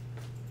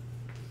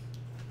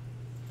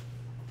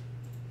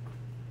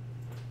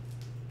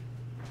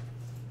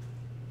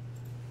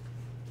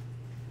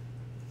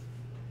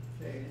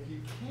 Okay, if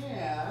you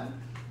can,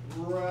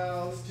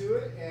 browse to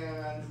it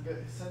and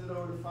send it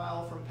over to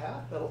file from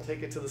path. That'll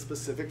take it to the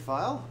specific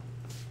file.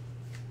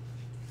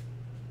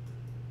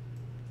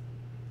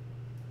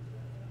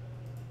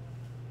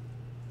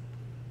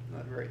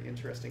 Not very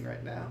interesting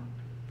right now.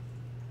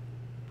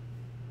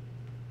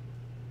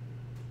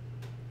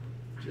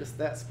 Just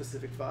that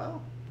specific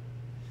file.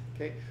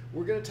 Okay,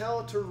 we're going to tell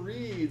it to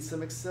read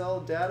some Excel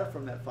data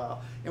from that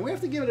file. And we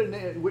have to give it a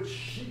name, which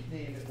sheet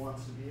name it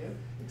wants to be in.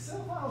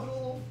 Excel files are a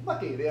little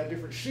mucky. They have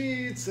different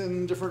sheets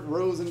and different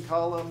rows and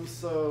columns.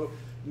 So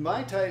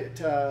my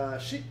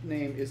sheet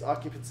name is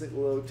occupancy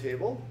load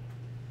table.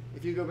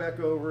 If you go back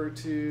over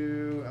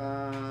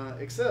to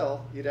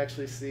Excel, you'd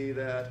actually see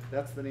that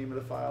that's the name of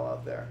the file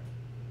out there.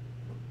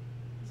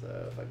 So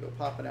if I go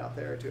popping out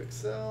there to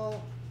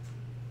Excel,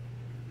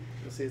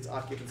 you'll see it's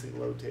occupancy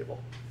load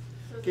table.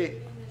 So is Okay. it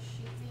reading the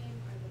sheet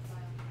name or the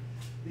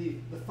file?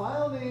 The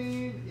file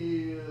name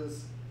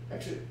is,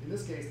 actually, in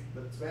this case,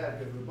 that's bad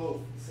because they're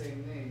both the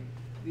same name.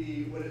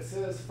 When it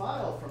says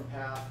file from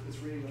path, it's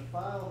reading the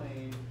file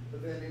name,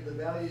 but then in the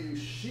value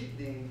sheet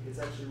name, it's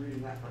actually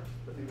reading that part,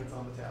 the thing that's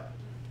on the tab.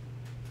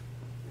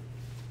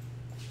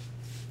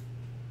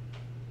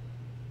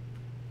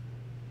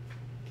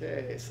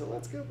 Okay, so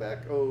let's go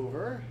back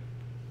over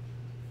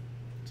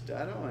to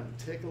Dino and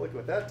take a look at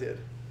what that did.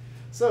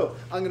 So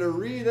I'm going to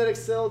read that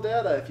Excel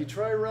data. If you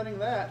try running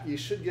that, you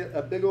should get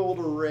a big old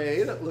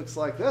array that looks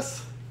like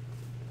this.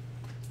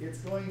 It's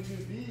going to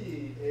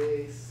be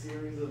a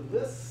series of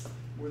lists,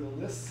 where the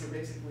lists are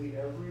basically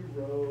every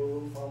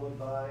row followed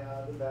by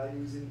the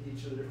values in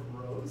each of the different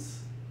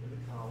rows in the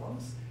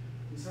columns.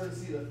 You start to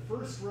see the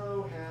first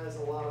row has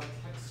a lot of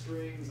text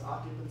strings,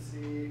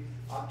 occupancy,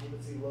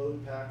 occupancy load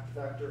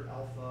factor,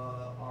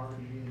 alpha, R,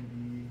 E, and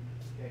B.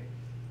 Okay.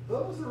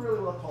 Those are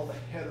really what I call the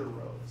header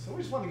rows. So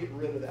we just want to get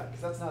rid of that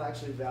because that's not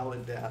actually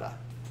valid data.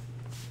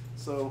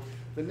 So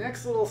the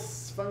next little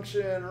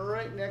function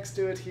right next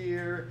to it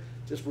here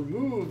just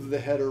removes the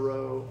header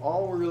row.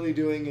 All we're really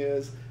doing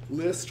is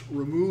list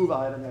remove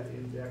item at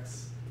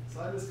index. So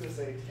I'm just going to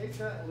say take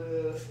that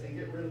list and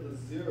get rid of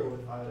the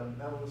 0th item.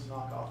 That'll just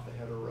knock off the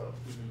header row.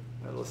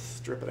 That'll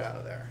strip it out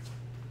of there.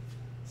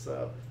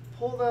 So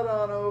pull that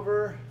on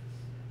over.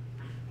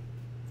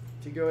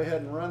 If you go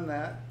ahead and run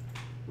that,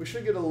 we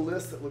should get a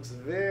list that looks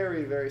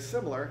very, very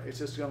similar. It's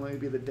just going to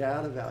be the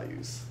data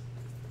values.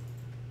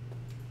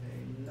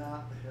 Okay,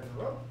 not the header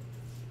row.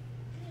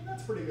 Okay,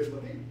 that's pretty good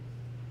looking.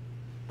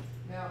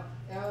 Now,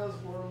 as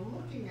we're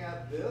looking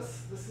at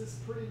this, this is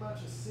pretty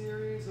much a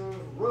series of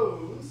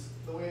rows,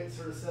 the way it's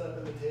sort of set up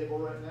in the table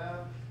right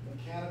now.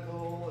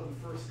 Mechanical in the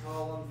first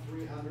column,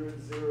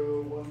 300,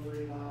 0,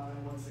 139,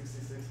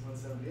 166,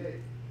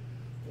 178.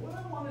 What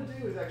I want to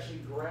do is actually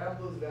grab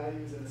those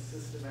values in a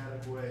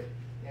systematic way.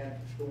 And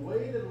the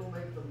way that it will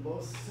make the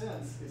most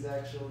sense is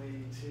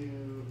actually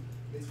to,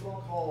 it's what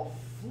I'll call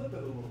flip it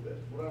a little bit.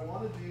 What I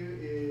want to do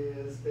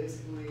is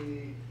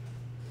basically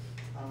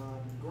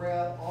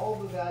grab all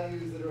the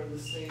values that are in the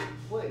same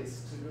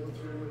place to go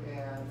through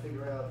and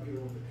figure out either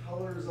what the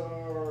colors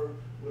are,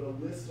 what a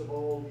list of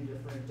all the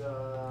different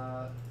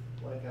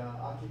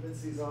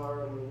occupancies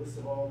are, what a list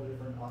of all the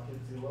different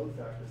occupancy load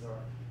factors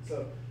are.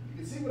 So you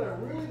can see what I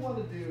really want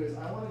to do is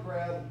I want to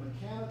grab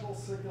mechanical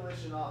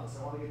circulation office.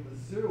 I want to get the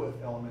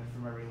 0th element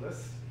from every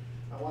list.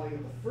 I want to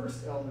get the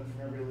first element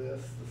from every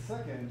list, the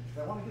second.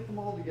 I want to get them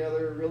all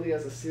together really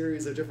as a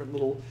series of different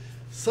little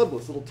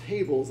sublists, little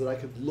tables that I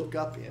could look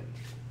up in.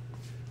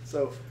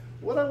 So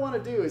what I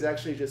want to do is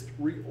actually just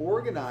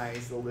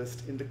reorganize the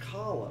list into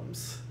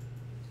columns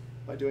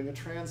by doing a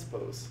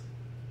transpose.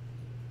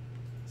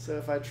 So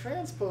if I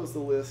transpose the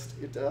list,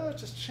 it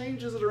just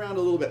changes it around a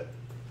little bit.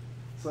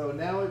 So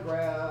now it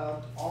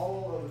grabbed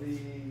all of the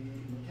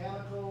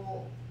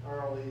mechanical,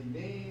 or all the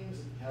names,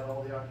 it had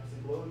all the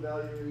occupancy load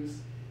values,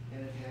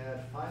 and it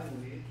had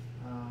finally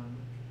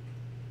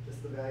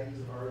just the values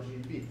of R, G,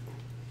 and B.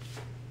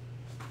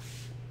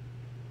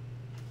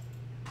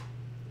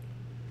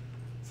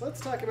 So let's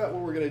talk about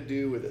what we're going to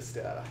do with this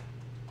data.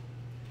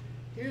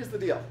 Here's the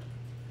deal.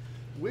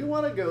 We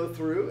want to go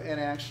through and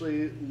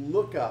actually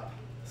look up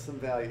some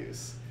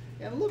values.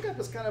 And lookup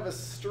is kind of a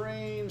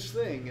strange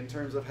thing in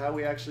terms of how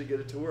we actually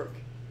get it to work.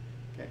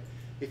 Okay.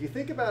 If you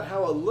think about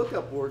how a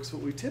lookup works,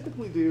 what we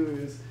typically do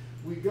is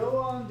we go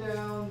on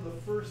down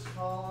the first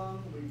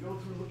column, we go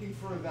through looking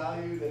for a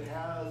value that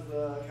has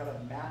the kind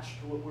of match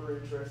to what we're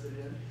interested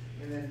in,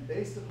 and then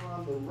based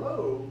upon the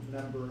row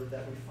number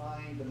that we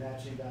find the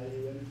matching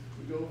value in,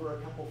 we go over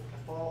a couple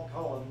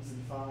columns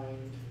and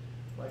find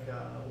like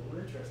what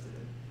we're interested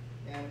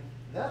in. And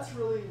that's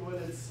really what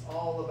it's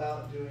all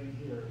about doing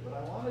here. What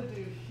I want to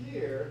do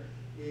here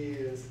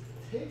is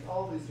take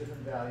all these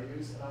different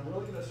values, and I'm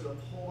really going to sort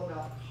of pull them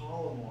out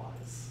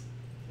column-wise,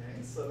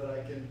 okay, so that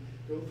I can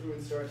go through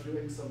and start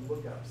doing some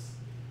lookups.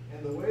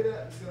 And the way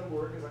that's going to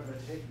work is I'm going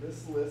to take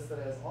this list that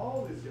has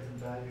all these different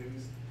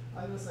values.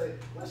 I'm going to say,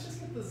 let's just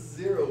get the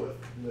 0th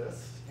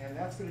list, and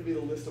that's going to be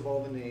the list of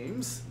all the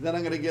names. Then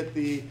I'm going to get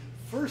the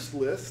first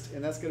list,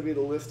 and that's going to be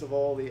the list of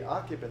all the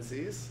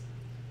occupancies.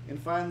 And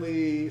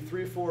finally,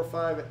 3, 4,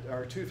 5,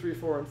 or 2, 3,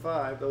 4, and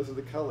 5, those are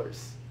the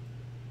colors.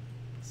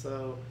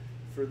 So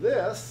for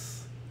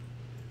this,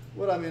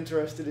 what I'm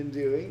interested in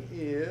doing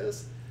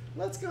is,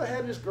 let's go ahead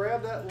and just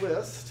grab that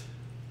list.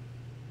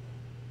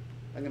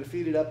 I'm going to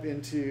feed it up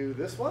into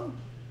this one,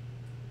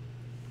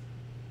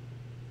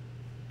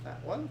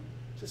 that one.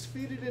 Just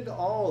feed it into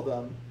all of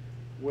them,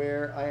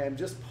 where I am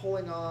just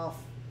pulling off,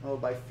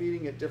 by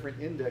feeding it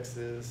different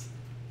indexes,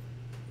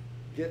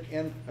 get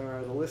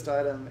the list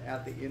item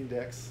at the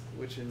index,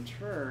 which in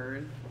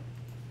turn.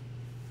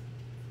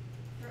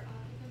 For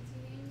occupancy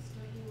names,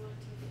 don't you want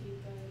to feed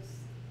those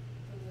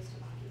the list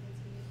of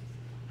occupancy names?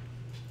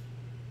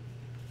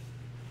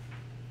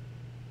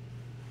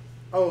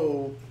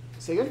 Oh,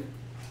 say again?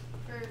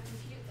 For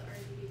compute the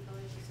RGB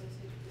colors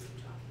associated with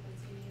each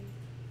occupancy name,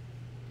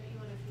 don't you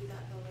want to feed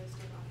that the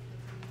list of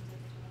occupancy names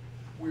at the top?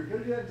 We're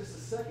going to do that in just a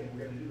second.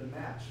 We're going to do the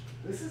match.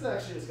 This is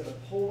actually just going to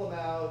pull them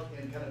out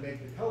and kind of make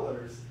the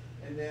colors.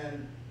 And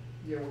then,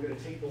 we're going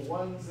to take the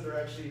ones that are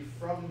actually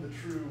from the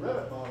true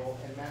Revit model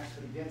and match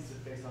them against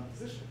it based on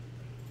position.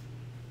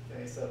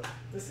 Okay, so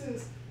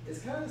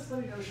it's kind of this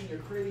funny notion. You're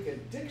creating a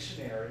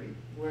dictionary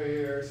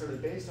where sort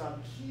of based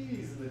on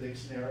keys in the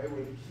dictionary,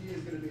 where the key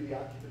is going to be the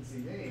occupancy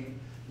name,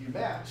 you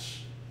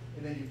match,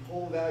 and then you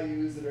pull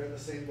values that are in the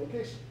same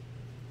location.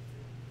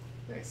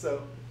 Okay,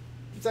 so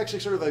it's actually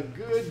sort of a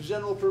good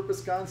general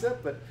purpose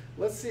concept, but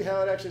let's see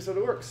how it actually sort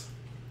of works.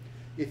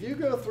 If you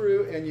go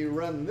through and you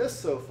run this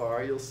so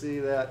far, you'll see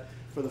that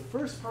for the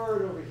first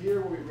part over here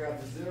where we grab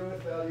the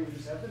 0th value, we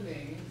just have the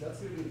names. That's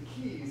going to be the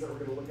keys that we're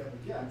going to look up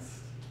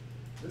against.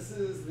 This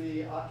is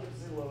the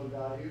occupancy load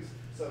values.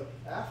 So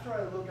after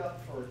I look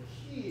up for a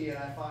key and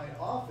I find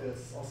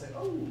office, I'll say,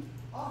 oh,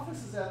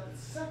 office is at the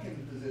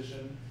second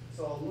position.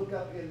 So I'll look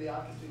up in the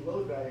occupancy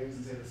load values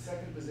and say the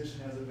second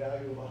position has a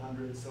value of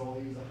 100, so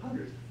I'll use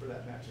 100 for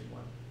that matching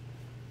one.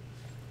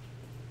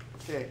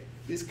 Okay.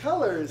 These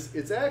colors,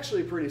 it's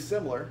actually pretty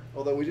similar,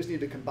 although we just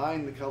need to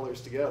combine the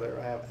colors together.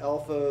 I have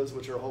alphas,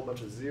 which are a whole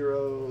bunch of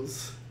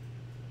zeros.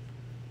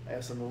 I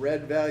have some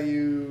red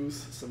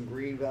values, some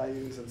green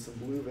values, and some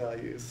blue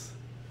values.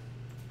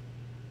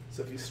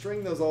 So if you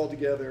string those all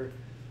together,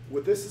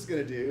 what this is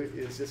going to do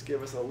is just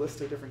give us a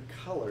list of different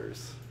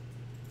colors.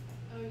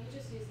 Oh, you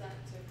just use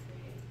that to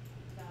create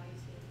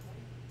values for the color?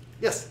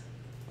 Yes.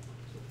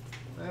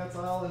 That's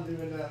all I'm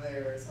doing down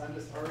there. I'm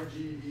just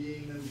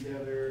RGBing them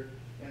together.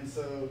 And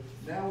so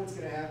now what's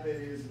going to happen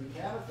is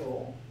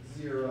mechanical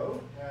 0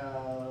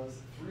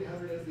 has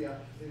 300 as the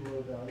occupancy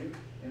load value,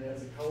 and it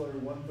has a color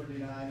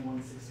 139,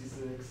 166,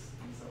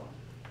 and so on.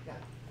 Yeah.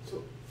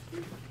 So,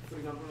 if,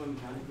 for example, a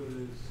mechanical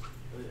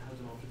has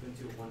an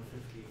occupancy of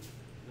 150,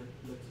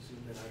 let's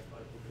assume that I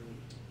put in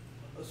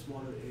a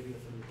smaller area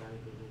for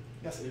mechanical room.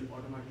 Yes. It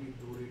will automatically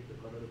prorate the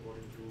color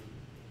according to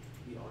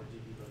the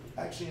RGB value.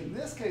 Actually, in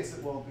this case,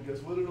 it won't,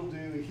 because what it'll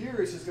do here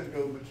is just going to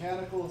go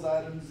mechanical is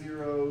item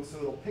 0, so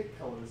it'll pick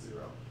color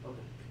 0.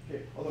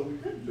 Okay. Although we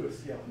could do a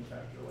scaling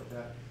factor like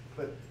that,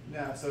 but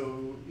now,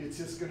 so it's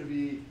just going to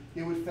be,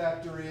 it would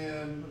factor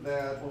in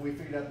that when we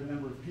figured out the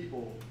number of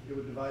people, it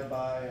would divide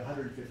by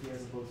 150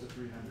 as opposed to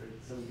 300,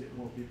 so we get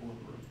more people in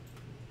the room.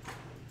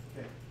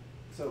 Okay.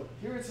 So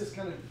here it's just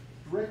kind of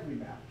directly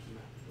mapped.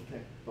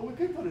 Okay. But we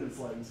could put it in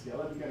sliding scale.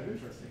 That'd be kind of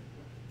interesting.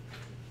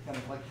 Kind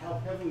of like how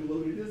heavily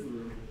loaded is the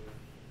room.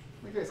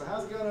 Okay, so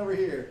how's it going over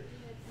here?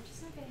 I'm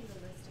just not getting the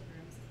list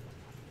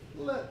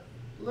of rooms.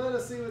 Let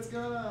us see what's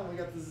going on. We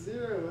got the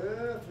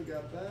 0th, we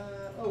got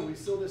that. Oh, we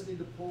still just need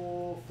to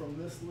pull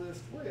from this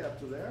list way up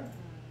to there.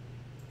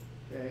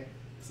 Okay,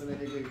 so then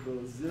you get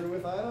the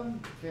 0th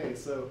item. Okay,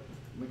 so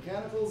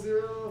mechanical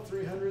 0,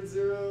 300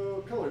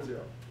 0, color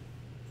 0.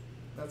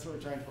 That's what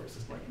we're trying for. It's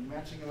just like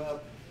matching them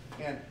up.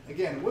 And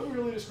again, what we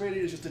really just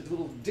created is just a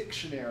little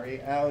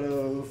dictionary out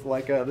of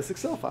like this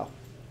Excel file.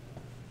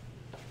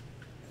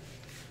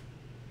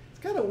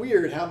 kind of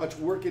weird how much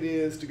work it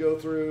is to go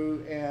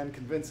through and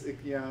convince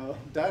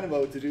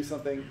Dynamo to do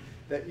something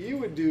that you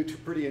would do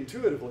pretty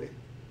intuitively.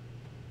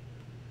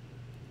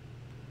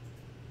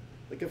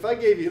 Like if I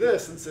gave you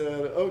this and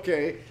said,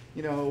 okay,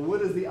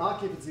 what is the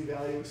occupancy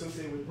value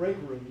associated with break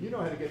room? You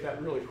know how to get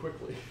that really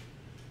quickly.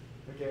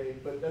 Okay,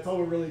 but that's all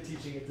we're really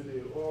teaching it to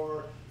do.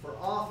 Or for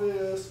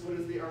office, what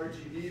is the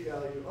RGB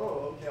value?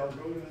 Oh, okay, I'll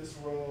go to this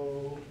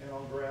row and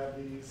I'll grab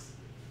these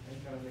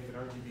and kind of make an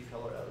RGB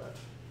color out of that.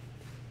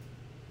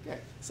 Okay,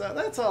 so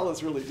that's all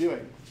it's really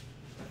doing.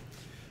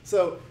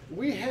 So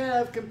we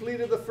have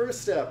completed the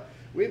first step.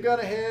 We've gone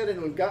ahead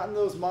and we've gotten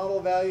those model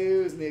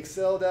values in the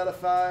Excel data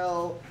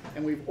file,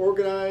 and we've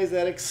organized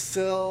that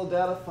Excel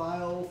data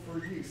file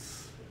for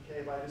use,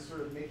 okay, by just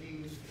sort of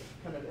making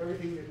kind of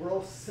everything that we're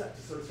all set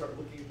to sort of start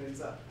looking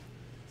things up.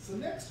 So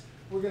next,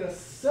 we're going to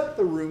set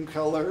the room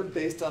color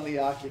based on the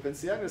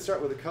occupancy. I'm going to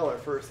start with the color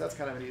first. That's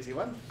kind of an easy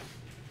one.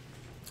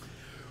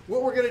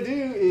 What we're going to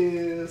do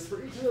is,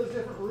 for each of those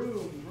different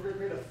rooms, we're going to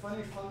create a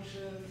funny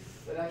function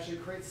that actually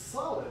creates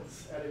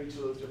solids out of each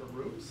of those different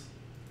rooms.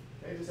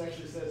 Okay, it just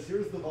actually says,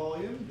 here's the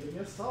volume, give me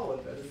a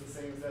solid that is the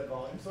same as that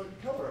volume, so I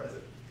can colorize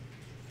it.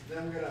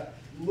 Then we're going to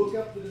look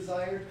up the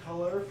desired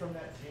color from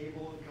that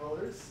table of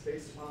colors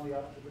based upon the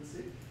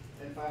occupancy.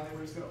 And finally,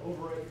 we're just going to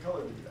override the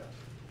color to do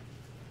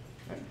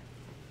that. Okay.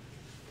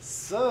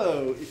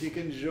 So if you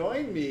can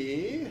join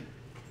me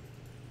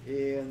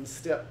in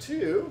step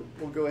 2,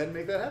 we'll go ahead and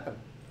make that happen.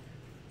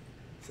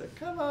 So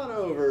come on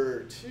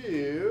over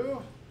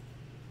to,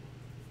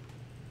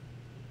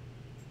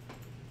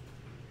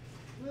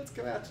 let's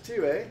come out to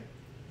 2A.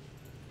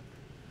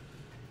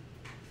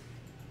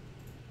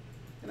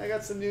 And I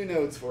got some new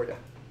nodes for you.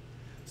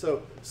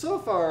 So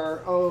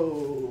far,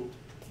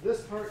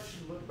 this part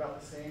should look about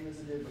the same as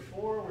it did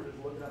before. We're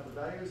just looking up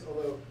the values.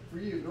 Although for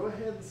you, go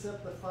ahead and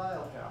set the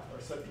file path, or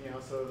set,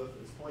 so that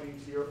it's pointing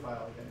to your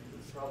file again.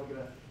 Because it's probably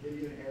going to give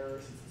you an error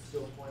since it's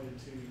still pointed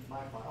to my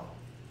file.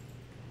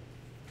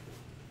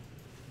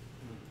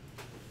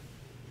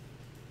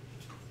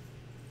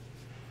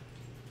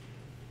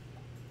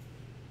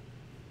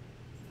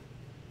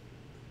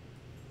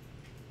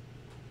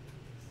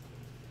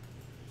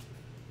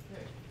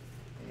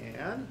 Okay.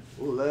 And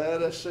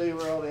let us show you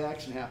where all the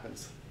action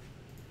happens.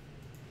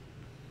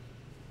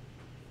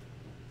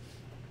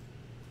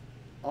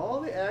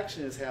 All the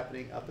action is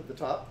happening up at the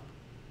top.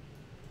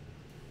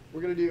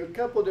 We're going to do a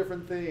couple of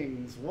different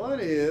things. One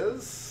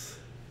is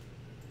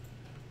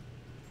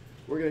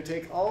we're going to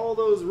take all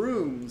those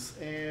rooms,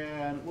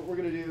 and what we're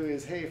going to do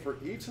is, hey, for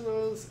each of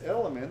those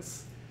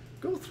elements,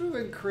 go through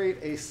and create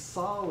a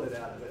solid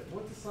out of it.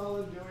 What the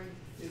solid doing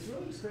is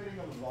really just creating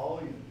a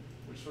volume,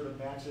 which sort of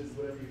matches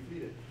whatever you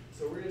feed it.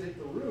 So we're going to take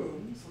the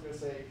rooms, we're going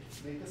to say,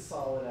 make a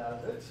solid out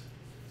of it.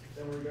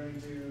 Then we're going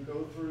to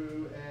go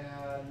through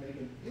and make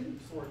an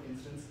import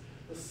instance.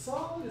 The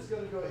solid is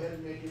going to go ahead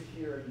and make it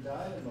here in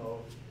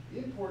Dynamo. The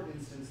import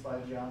instance by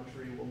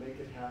geometry will make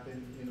it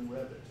happen in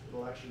Revit.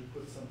 It'll actually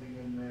put something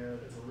in there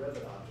that's a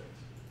Revit object.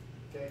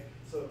 Okay,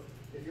 so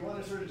if you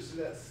want to sort of just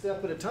do that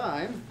step at a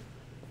time,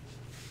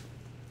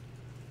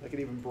 I can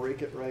even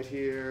break it right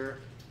here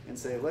and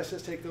say, let's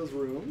just take those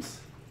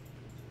rooms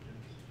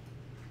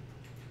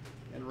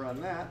and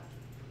run that.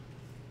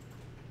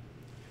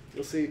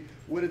 You'll see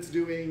what it's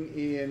doing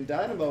in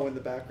Dynamo in the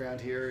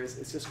background here is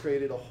it's just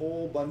created a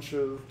whole bunch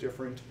of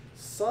different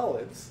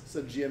solids,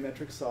 so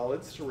geometric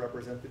solids to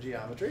represent the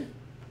geometry.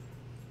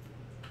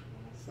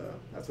 So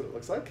that's what it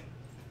looks like.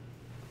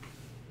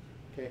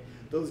 Okay,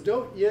 those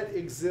don't yet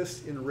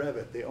exist in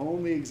Revit. They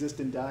only exist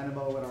in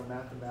Dynamo in our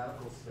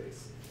mathematical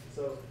space.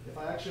 So if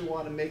I actually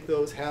want to make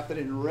those happen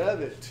in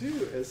Revit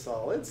too as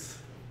solids,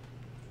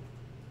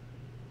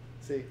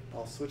 see,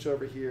 I'll switch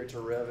over here to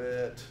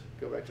Revit,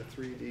 go back to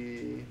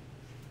 3D.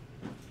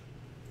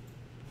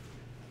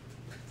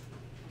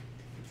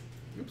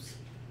 Oops.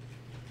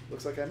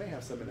 Looks like I may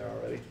have some in there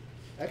already.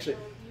 Actually,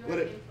 what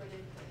it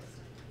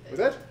was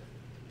that?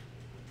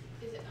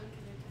 Is it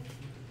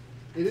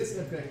unconnected? It is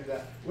unconnected.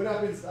 That what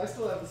happens? I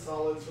still have the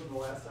solids from the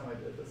last time I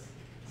did this.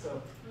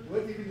 So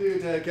what you can do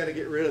to kind of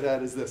get rid of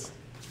that is this: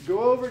 go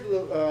over to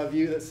the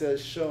view that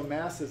says Show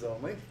Masses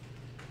Only.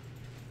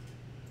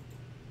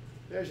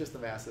 There's just the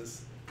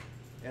masses.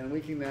 And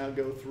we can now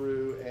go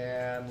through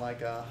and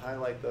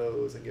highlight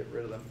those and get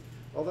rid of them.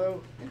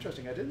 Although,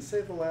 interesting, I didn't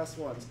save the last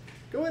ones.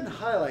 Go ahead and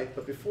highlight,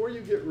 but before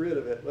you get rid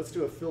of it, let's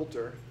do a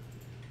filter,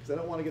 because I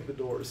don't want to get the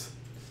doors.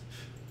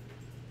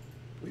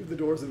 Leave the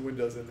doors and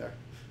windows in there.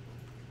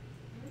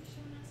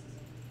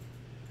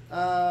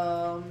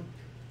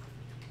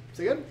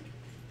 Say again?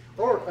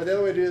 Or the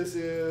other way to do this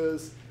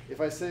is,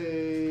 if I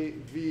say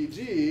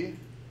VG,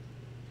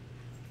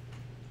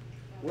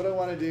 what I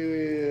want to do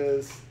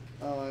is,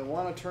 I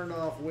want to turn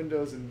off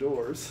windows and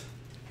doors.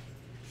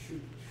 Show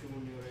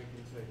on your right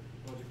hand side,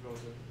 project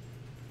browser.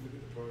 Look at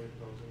the project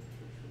browser.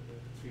 Show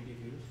the 3D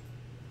views.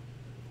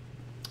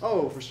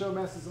 Oh, for show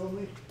masses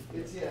only?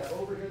 It's, yeah,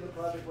 over here in the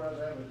project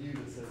browser, I have a view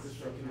that says this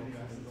show 3D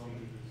masses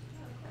only.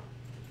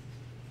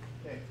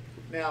 Okay,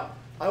 Now,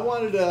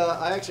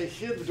 I actually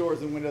hid the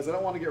doors and windows. I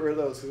don't want to get rid of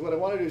those, because what I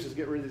want to do is just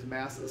get rid of these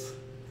masses.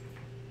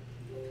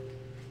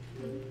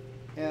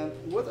 And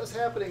what is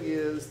happening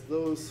is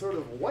those sort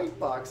of white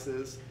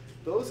boxes,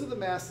 those are the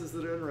masses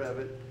that are in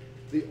Revit.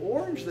 The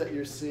orange that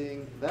you're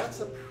seeing,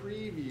 that's a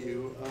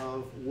preview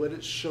of what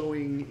it's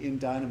showing in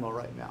Dynamo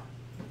right now.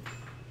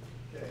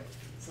 Okay,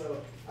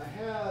 so I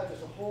had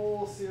just a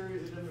whole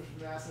series of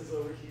different masses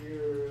over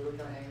here. They're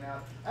kind of hanging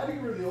out. I had to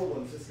get rid of the old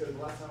ones just because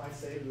last time I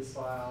saved this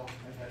file,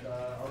 I had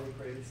already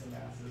created some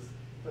masses.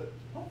 But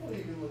hopefully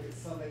you can look at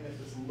something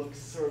that just looks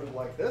sort of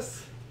like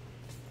this.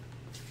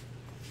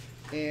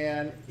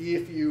 And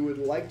if you would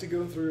like to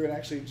go through and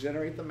actually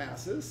generate the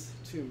masses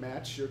to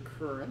match your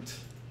current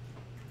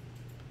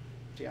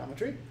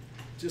geometry,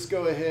 just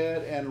go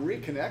ahead and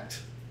reconnect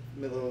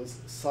those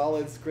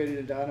solids created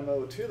in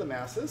Dynamo to the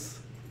masses.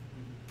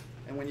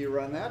 And when you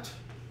run that,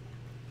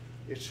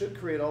 it should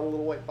create all the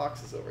little white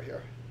boxes over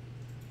here.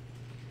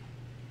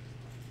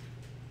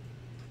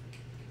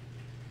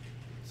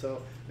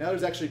 So now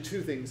there's actually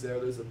two things there.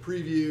 There's the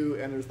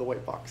preview and there's the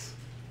white box.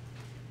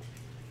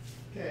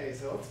 Okay,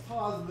 so let's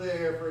pause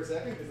there for a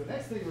second, because the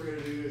next thing we're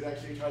going to do is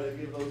actually try to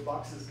give those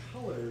boxes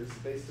colors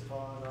based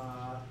upon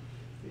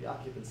the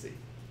occupancy.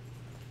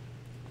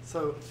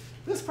 So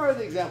this part of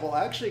the example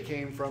actually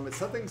came from, it's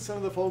something some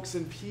of the folks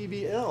in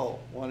PBL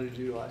wanted to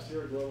do last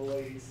year at Global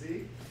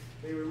AEC.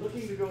 They were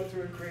looking to go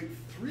through and create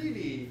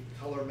 3D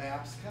color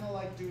maps, kind of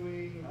like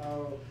doing,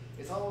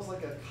 it's almost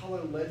like a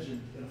color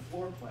legend in a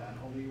floor plan,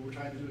 only we're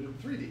trying to do it in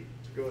 3D,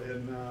 to go ahead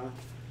and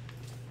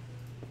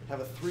have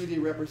a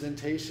 3D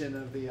representation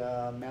of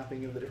the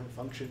mapping of the different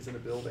functions in a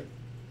building.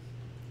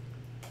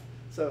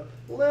 So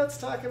let's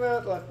talk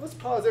about, let's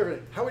pause there.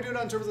 How are we doing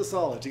in terms of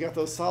solids? You got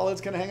those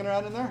solids kind of hanging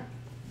around in there?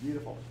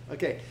 Beautiful.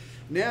 Okay,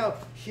 now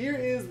here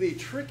is the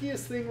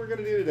trickiest thing we're going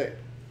to do today.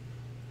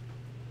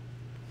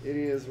 It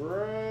is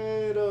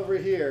right over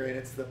here, and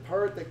it's the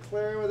part that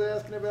Claire was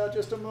asking about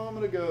just a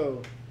moment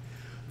ago.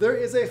 There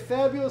is a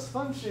fabulous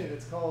function.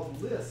 It's called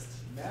list,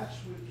 match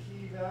with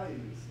key values.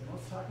 And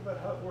let's talk about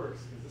how it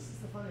works, because this is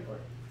the funny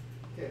part.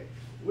 Okay,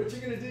 what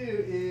you're going to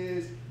do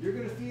is you're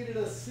going to feed it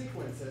a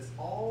sequence that's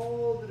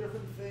all the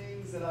different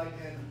things that I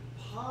can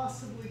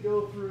possibly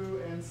go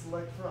through and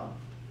select from.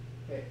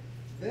 Okay,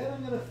 then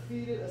I'm going to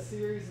feed it a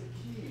series of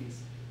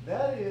keys.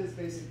 That is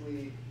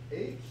basically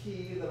a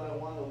key that I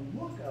want to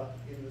look up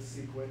in the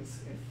sequence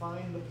and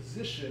find the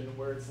position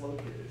where it's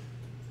located.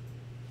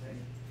 Okay.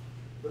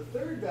 The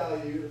third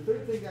value, the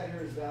third thing down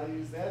here is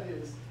values. That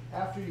is,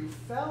 after you've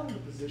found the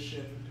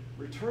position,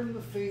 return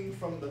the thing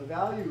from the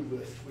value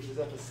list, which is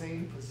at the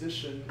same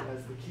position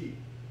as the key.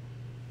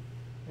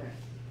 Okay.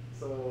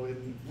 So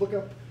in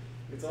lookup,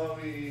 it's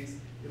always,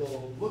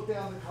 it'll look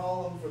down the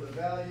column for the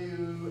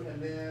value,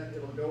 and then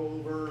it'll go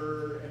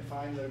over and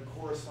find the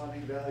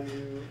corresponding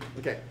value.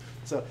 Okay,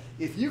 so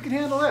if you can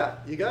handle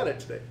that, you got it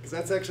today, because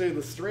that's actually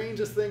the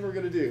strangest thing we're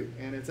going to do,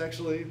 and it's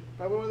actually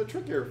probably one of the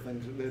trickier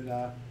things than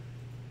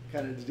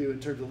kind of to do in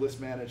terms of list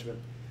management.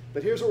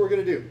 But here's what we're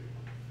going to do.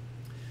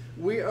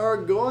 We are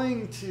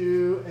going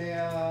to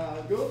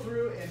go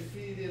through and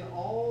feed in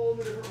all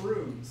the different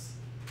rooms.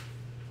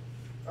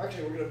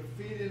 Actually, we're going to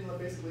feed in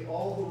basically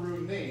all the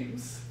room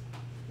names.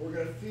 We're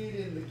going to feed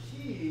in the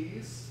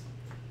keys.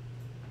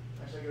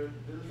 Actually, I'm going to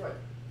do this right.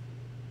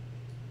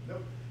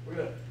 Nope. We're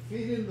going to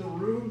feed in the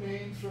room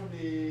names from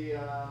the,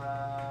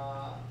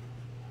 I'm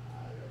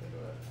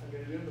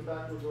going to do it in the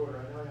backwards order.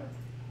 I know I am.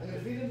 I'm going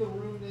to feed in the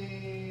room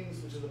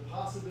names, which are the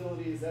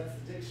possibilities. That's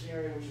the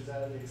dictionary, which is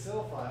out of the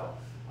Excel file.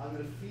 I'm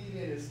going to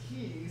feed in as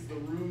keys the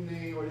room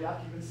name or the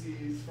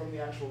occupancies from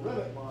the actual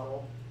Revit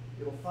model.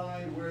 It'll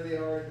find where they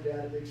are in the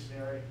data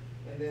dictionary.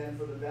 And then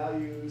for the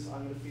values,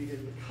 I'm going to feed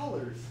in the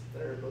colors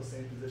that are at those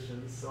same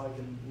positions, so I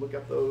can look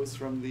up those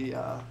from the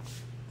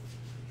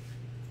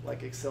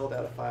like Excel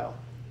data file.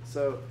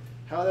 So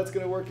how that's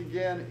going to work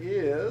again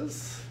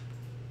is,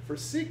 for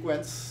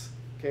sequence,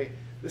 okay,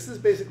 this is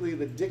basically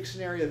the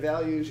dictionary of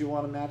values you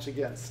want to match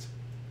against.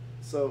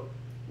 So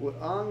what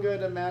I'm going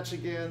to match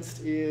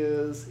against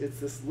is, it's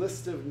this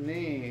list of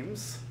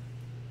names.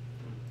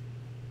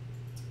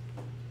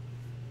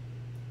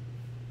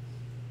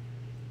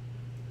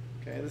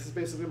 Okay, this is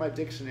basically my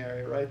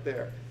dictionary right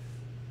there.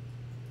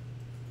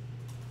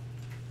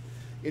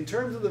 In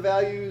terms of the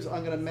values,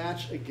 I'm going to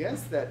match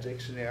against that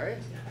dictionary.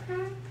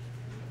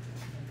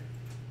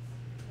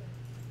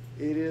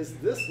 It is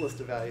this list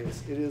of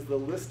values. It is the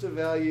list of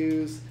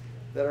values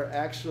that are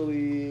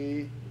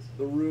actually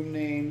the room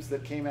names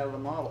that came out of the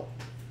model.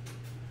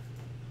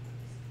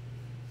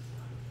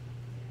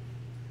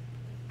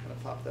 I'm going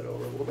to pop that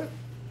over a little bit.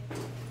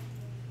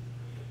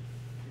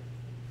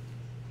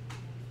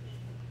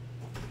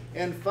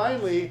 And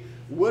finally,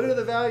 what are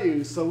the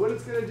values? So what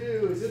it's going to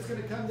do is it's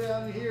going to come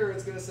down here.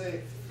 It's going to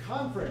say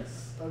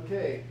conference.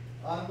 Okay,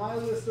 on my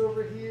list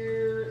over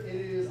here, it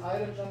is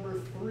item number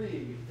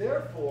 3.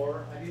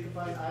 Therefore, I need to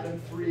find item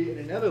 3 in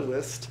another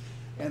list.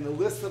 And the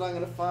list that I'm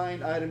going to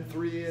find item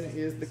 3 in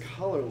is the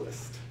color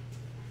list.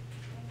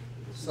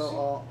 So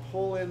I'll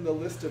pull in the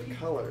list of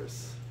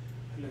colors.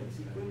 Like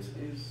sequence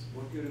is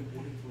what you're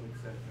importing from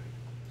Excel, right?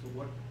 So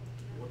what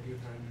you're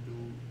trying to do,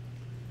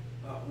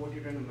 what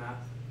you're trying to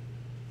map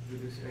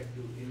with respect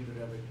to in the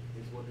Revit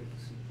is what is the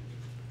sequence.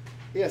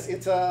 Yes,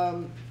 it's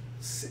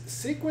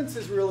sequence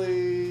is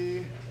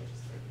really,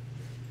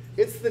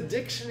 it's the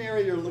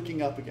dictionary you're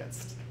looking up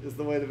against, is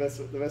the best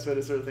way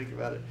to sort of think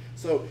about it.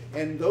 So,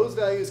 and those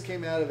values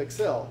came out of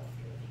Excel.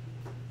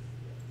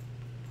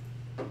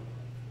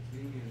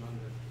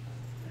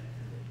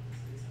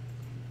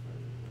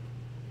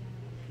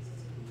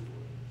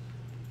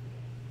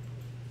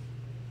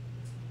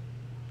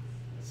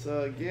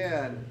 So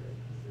again,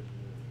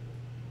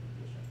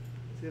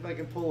 see if I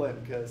can pull in,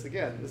 because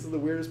again, this is the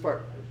weirdest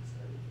part.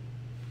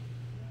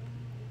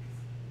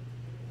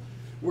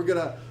 We're going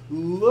to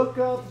look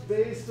up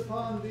based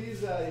upon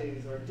these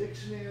values. Our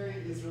dictionary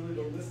is really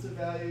the list of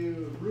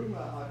value room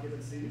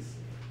occupancies,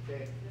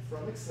 okay,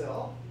 from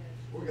Excel.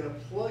 We're going to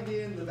plug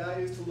in the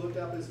values to look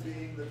up as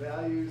being the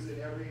values in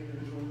every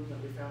individual room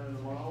that we found in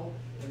the model.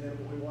 And then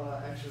what we want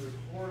to actually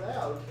report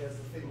out as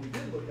the thing we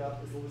did look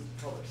up is the list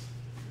of colors.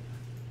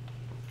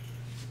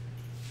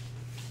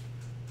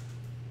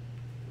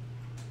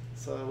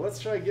 So let's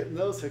try getting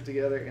those hooked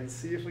together and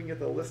see if we can get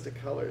the list of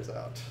colors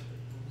out.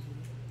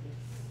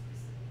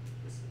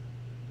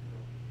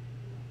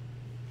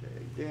 Okay,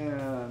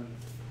 again,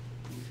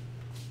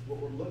 what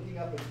we're looking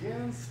up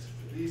against,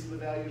 these are the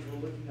values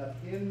we're looking up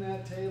in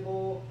that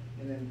table,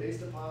 and then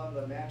based upon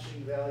the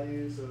matching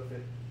values, so if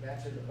it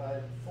matches it by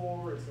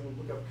 4, it's going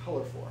to look up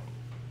color for.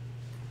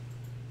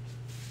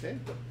 Okay,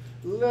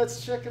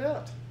 let's check it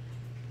out.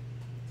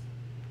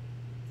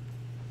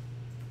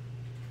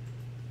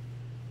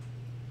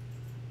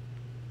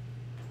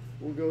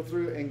 We'll go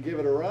through and give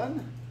it a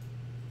run.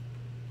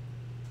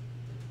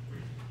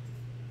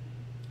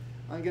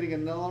 I'm getting a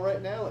null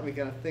right now. Let me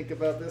kind of think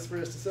about this for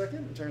just a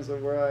second in terms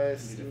of where I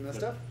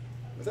messed up.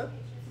 What's that?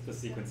 The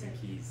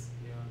sequencing keys.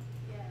 Yeah.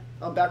 Yeah.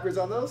 I'm backwards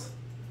on those?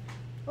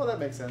 Oh, that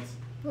makes sense.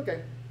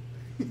 Okay.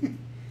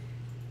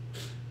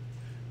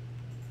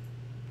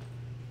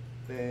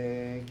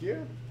 Thank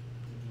you.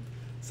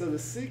 So the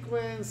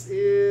sequence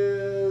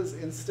is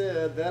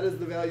instead, that is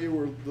the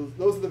value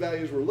those are the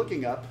values we're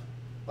looking up.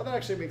 Well, that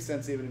actually makes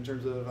sense even in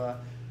terms of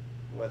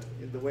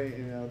the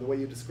way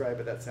you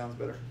describe it. That sounds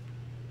better.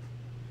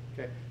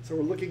 Okay, so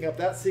we're looking up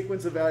that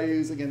sequence of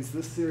values against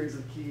this series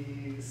of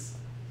keys.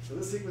 So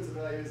this sequence of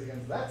values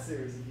against that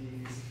series of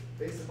keys,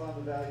 based upon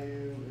the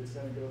value, it's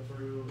going to go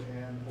through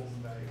and pull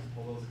some values,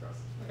 pull those across.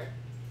 Okay,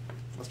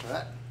 let's try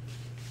that.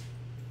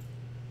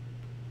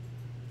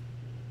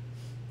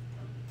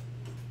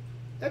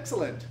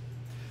 Excellent.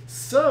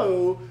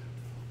 So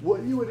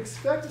what you would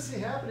expect to see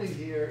happening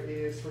here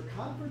is for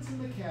conference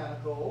and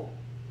mechanical,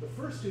 the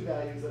first two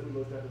values that we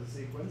looked at as a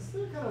sequence,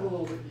 they're kind of a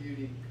little bit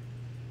unique.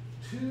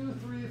 2,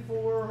 3,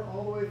 4,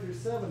 all the way through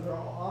 7, they're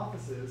all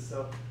offices.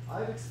 So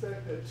I'd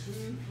expect that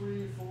 2,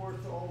 3, 4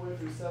 to all the way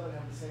through 7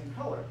 have the same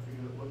color,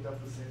 because it looked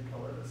up the same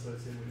color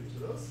associated with each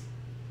of those.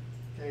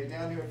 Okay,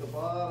 down here at the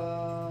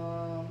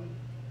bottom,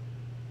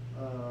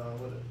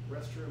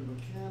 restroom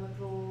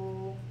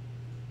mechanical.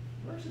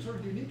 We're actually sort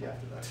of unique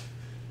after that.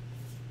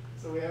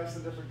 So we have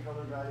some different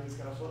color values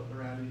kind of floating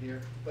around in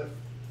here. But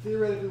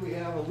theoretically, we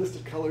have a list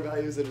of color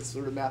values that it's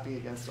sort of mapping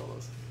against all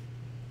those.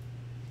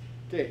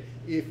 Okay,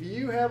 if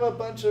you have a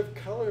bunch of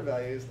color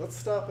values, let's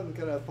stop and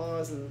kind of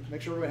pause and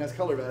make sure everyone has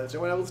color values.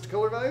 Anyone have a list of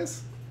color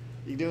values?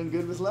 You doing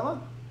good, Ms.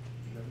 Lemma?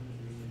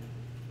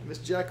 Miss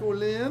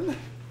Jacqueline?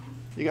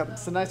 You got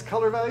some nice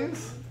color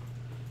values?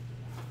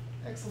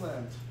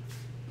 Excellent.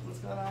 What's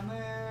going on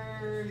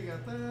there? You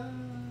got that?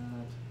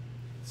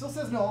 Still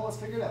says no, let's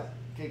figure it out.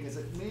 Okay, because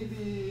it may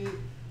be,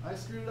 I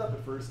screwed it up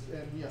at first,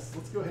 and yes,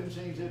 let's go ahead and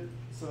change it.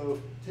 So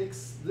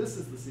this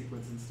is the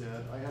sequence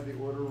instead. I have the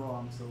order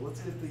wrong, so let's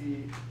get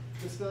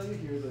this value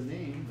here, the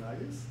name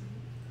values.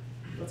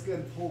 Let's go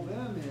ahead and pull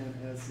them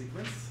in as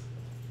sequence.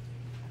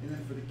 And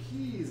then for the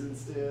keys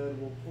instead,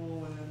 we'll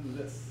pull in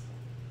this.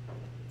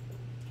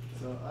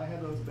 So I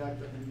have those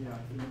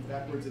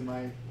backwards in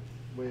my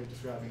way of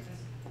describing it.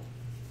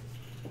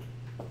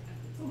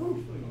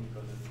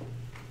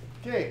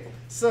 Okay,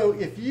 so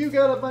if you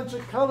got a bunch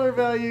of color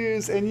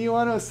values and you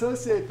want to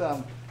associate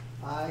them,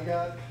 I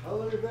got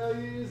color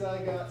values,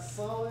 I got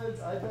solids,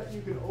 I bet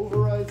you can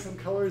override some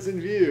colors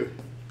in view.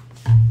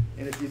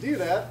 And if you do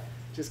that,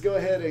 just go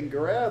ahead and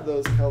grab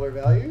those color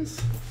values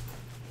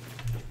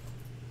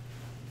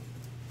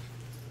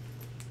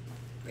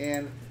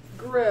and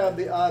grab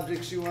the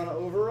objects you want to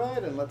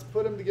override and let's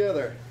put them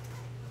together.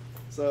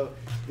 So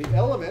the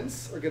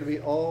elements are going to be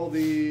all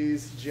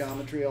these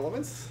geometry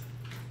elements.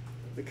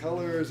 The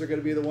colors are going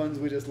to be the ones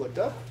we just looked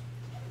up.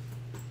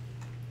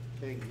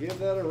 Okay, give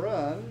that a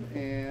run,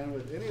 and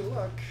with any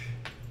luck,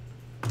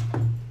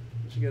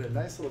 you should get a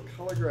nice little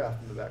color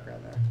graph in the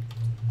background there.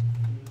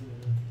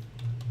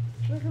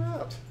 Check it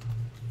out.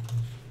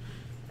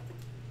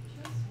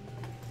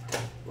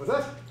 What's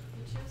that?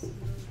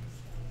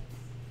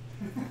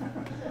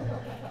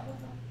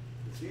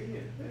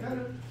 Kind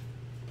of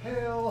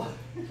pale.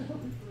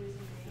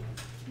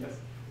 Yes.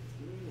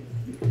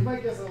 You might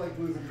guess I like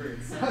blues and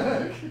greens.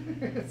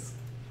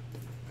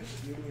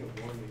 Give me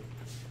a warning.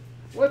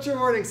 What's your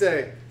warning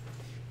say?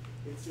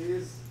 It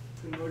says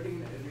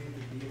converting an array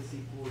into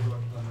DSC code or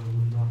color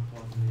would not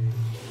cause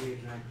a weight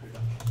rank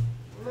reduction.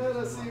 Let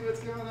us see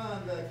what's going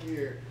on back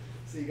here.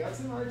 So you got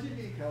some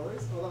RGB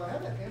colors, although I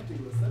have an empty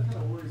list. That kind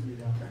of worries me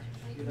down there.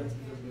 Yeah, that's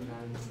because we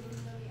had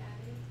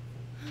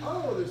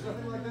Oh, there's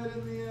nothing like that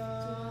in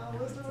the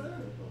list over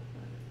there?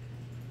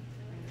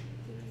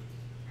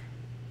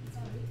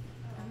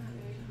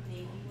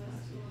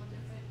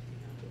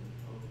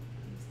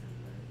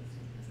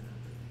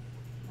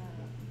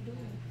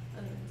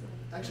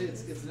 Actually,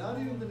 it's not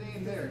even the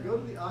name there. Go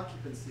to the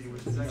occupancy,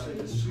 which is actually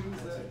just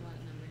choose the.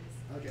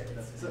 Okay,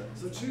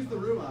 so choose the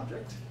room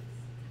object.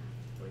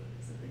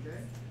 Okay,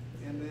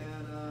 and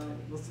then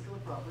let's look at the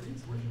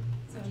properties.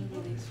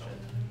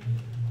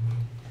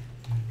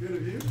 Good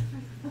of you.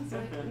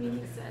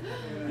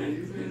 And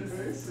user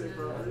interface, say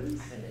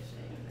properties.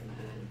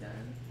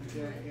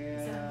 Okay,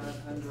 and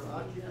under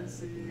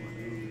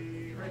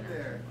occupancy, right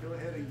there. Go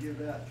ahead and give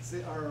that.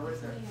 Say, or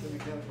right there. The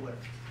mechanical layer.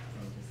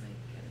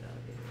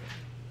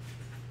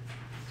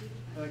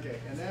 Okay,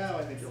 and now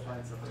I think you'll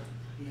find something.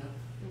 Yeah.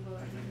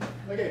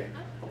 Okay.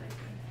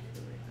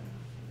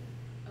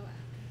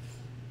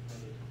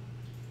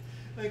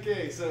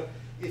 Okay, so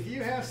if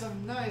you have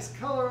some nice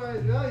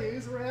colorized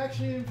values, we're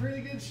actually in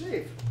pretty good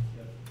shape.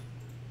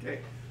 Okay,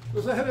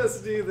 well, let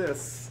us do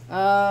this.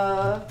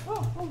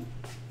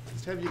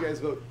 Just have you guys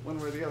vote one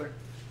way or the other.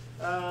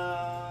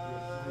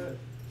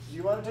 Do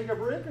you want to take a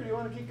break or do you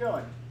want to keep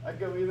going? I'd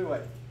go either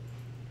way.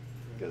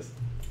 Because,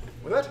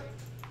 with it,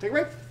 take a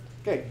break.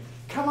 Okay,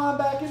 come on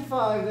back in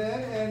 5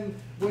 then, and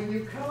when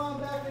you come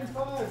on back in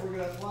 5, we're going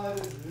to apply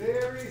this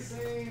very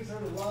same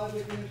sort of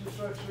logic and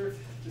infrastructure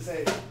to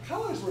say,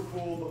 colors were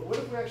cool, but what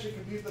if we actually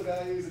compute the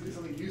values and do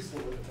something useful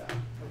with it now?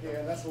 Okay,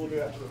 and that's what we'll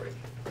do after the break.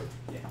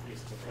 Yeah,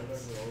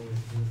 colors are always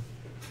good.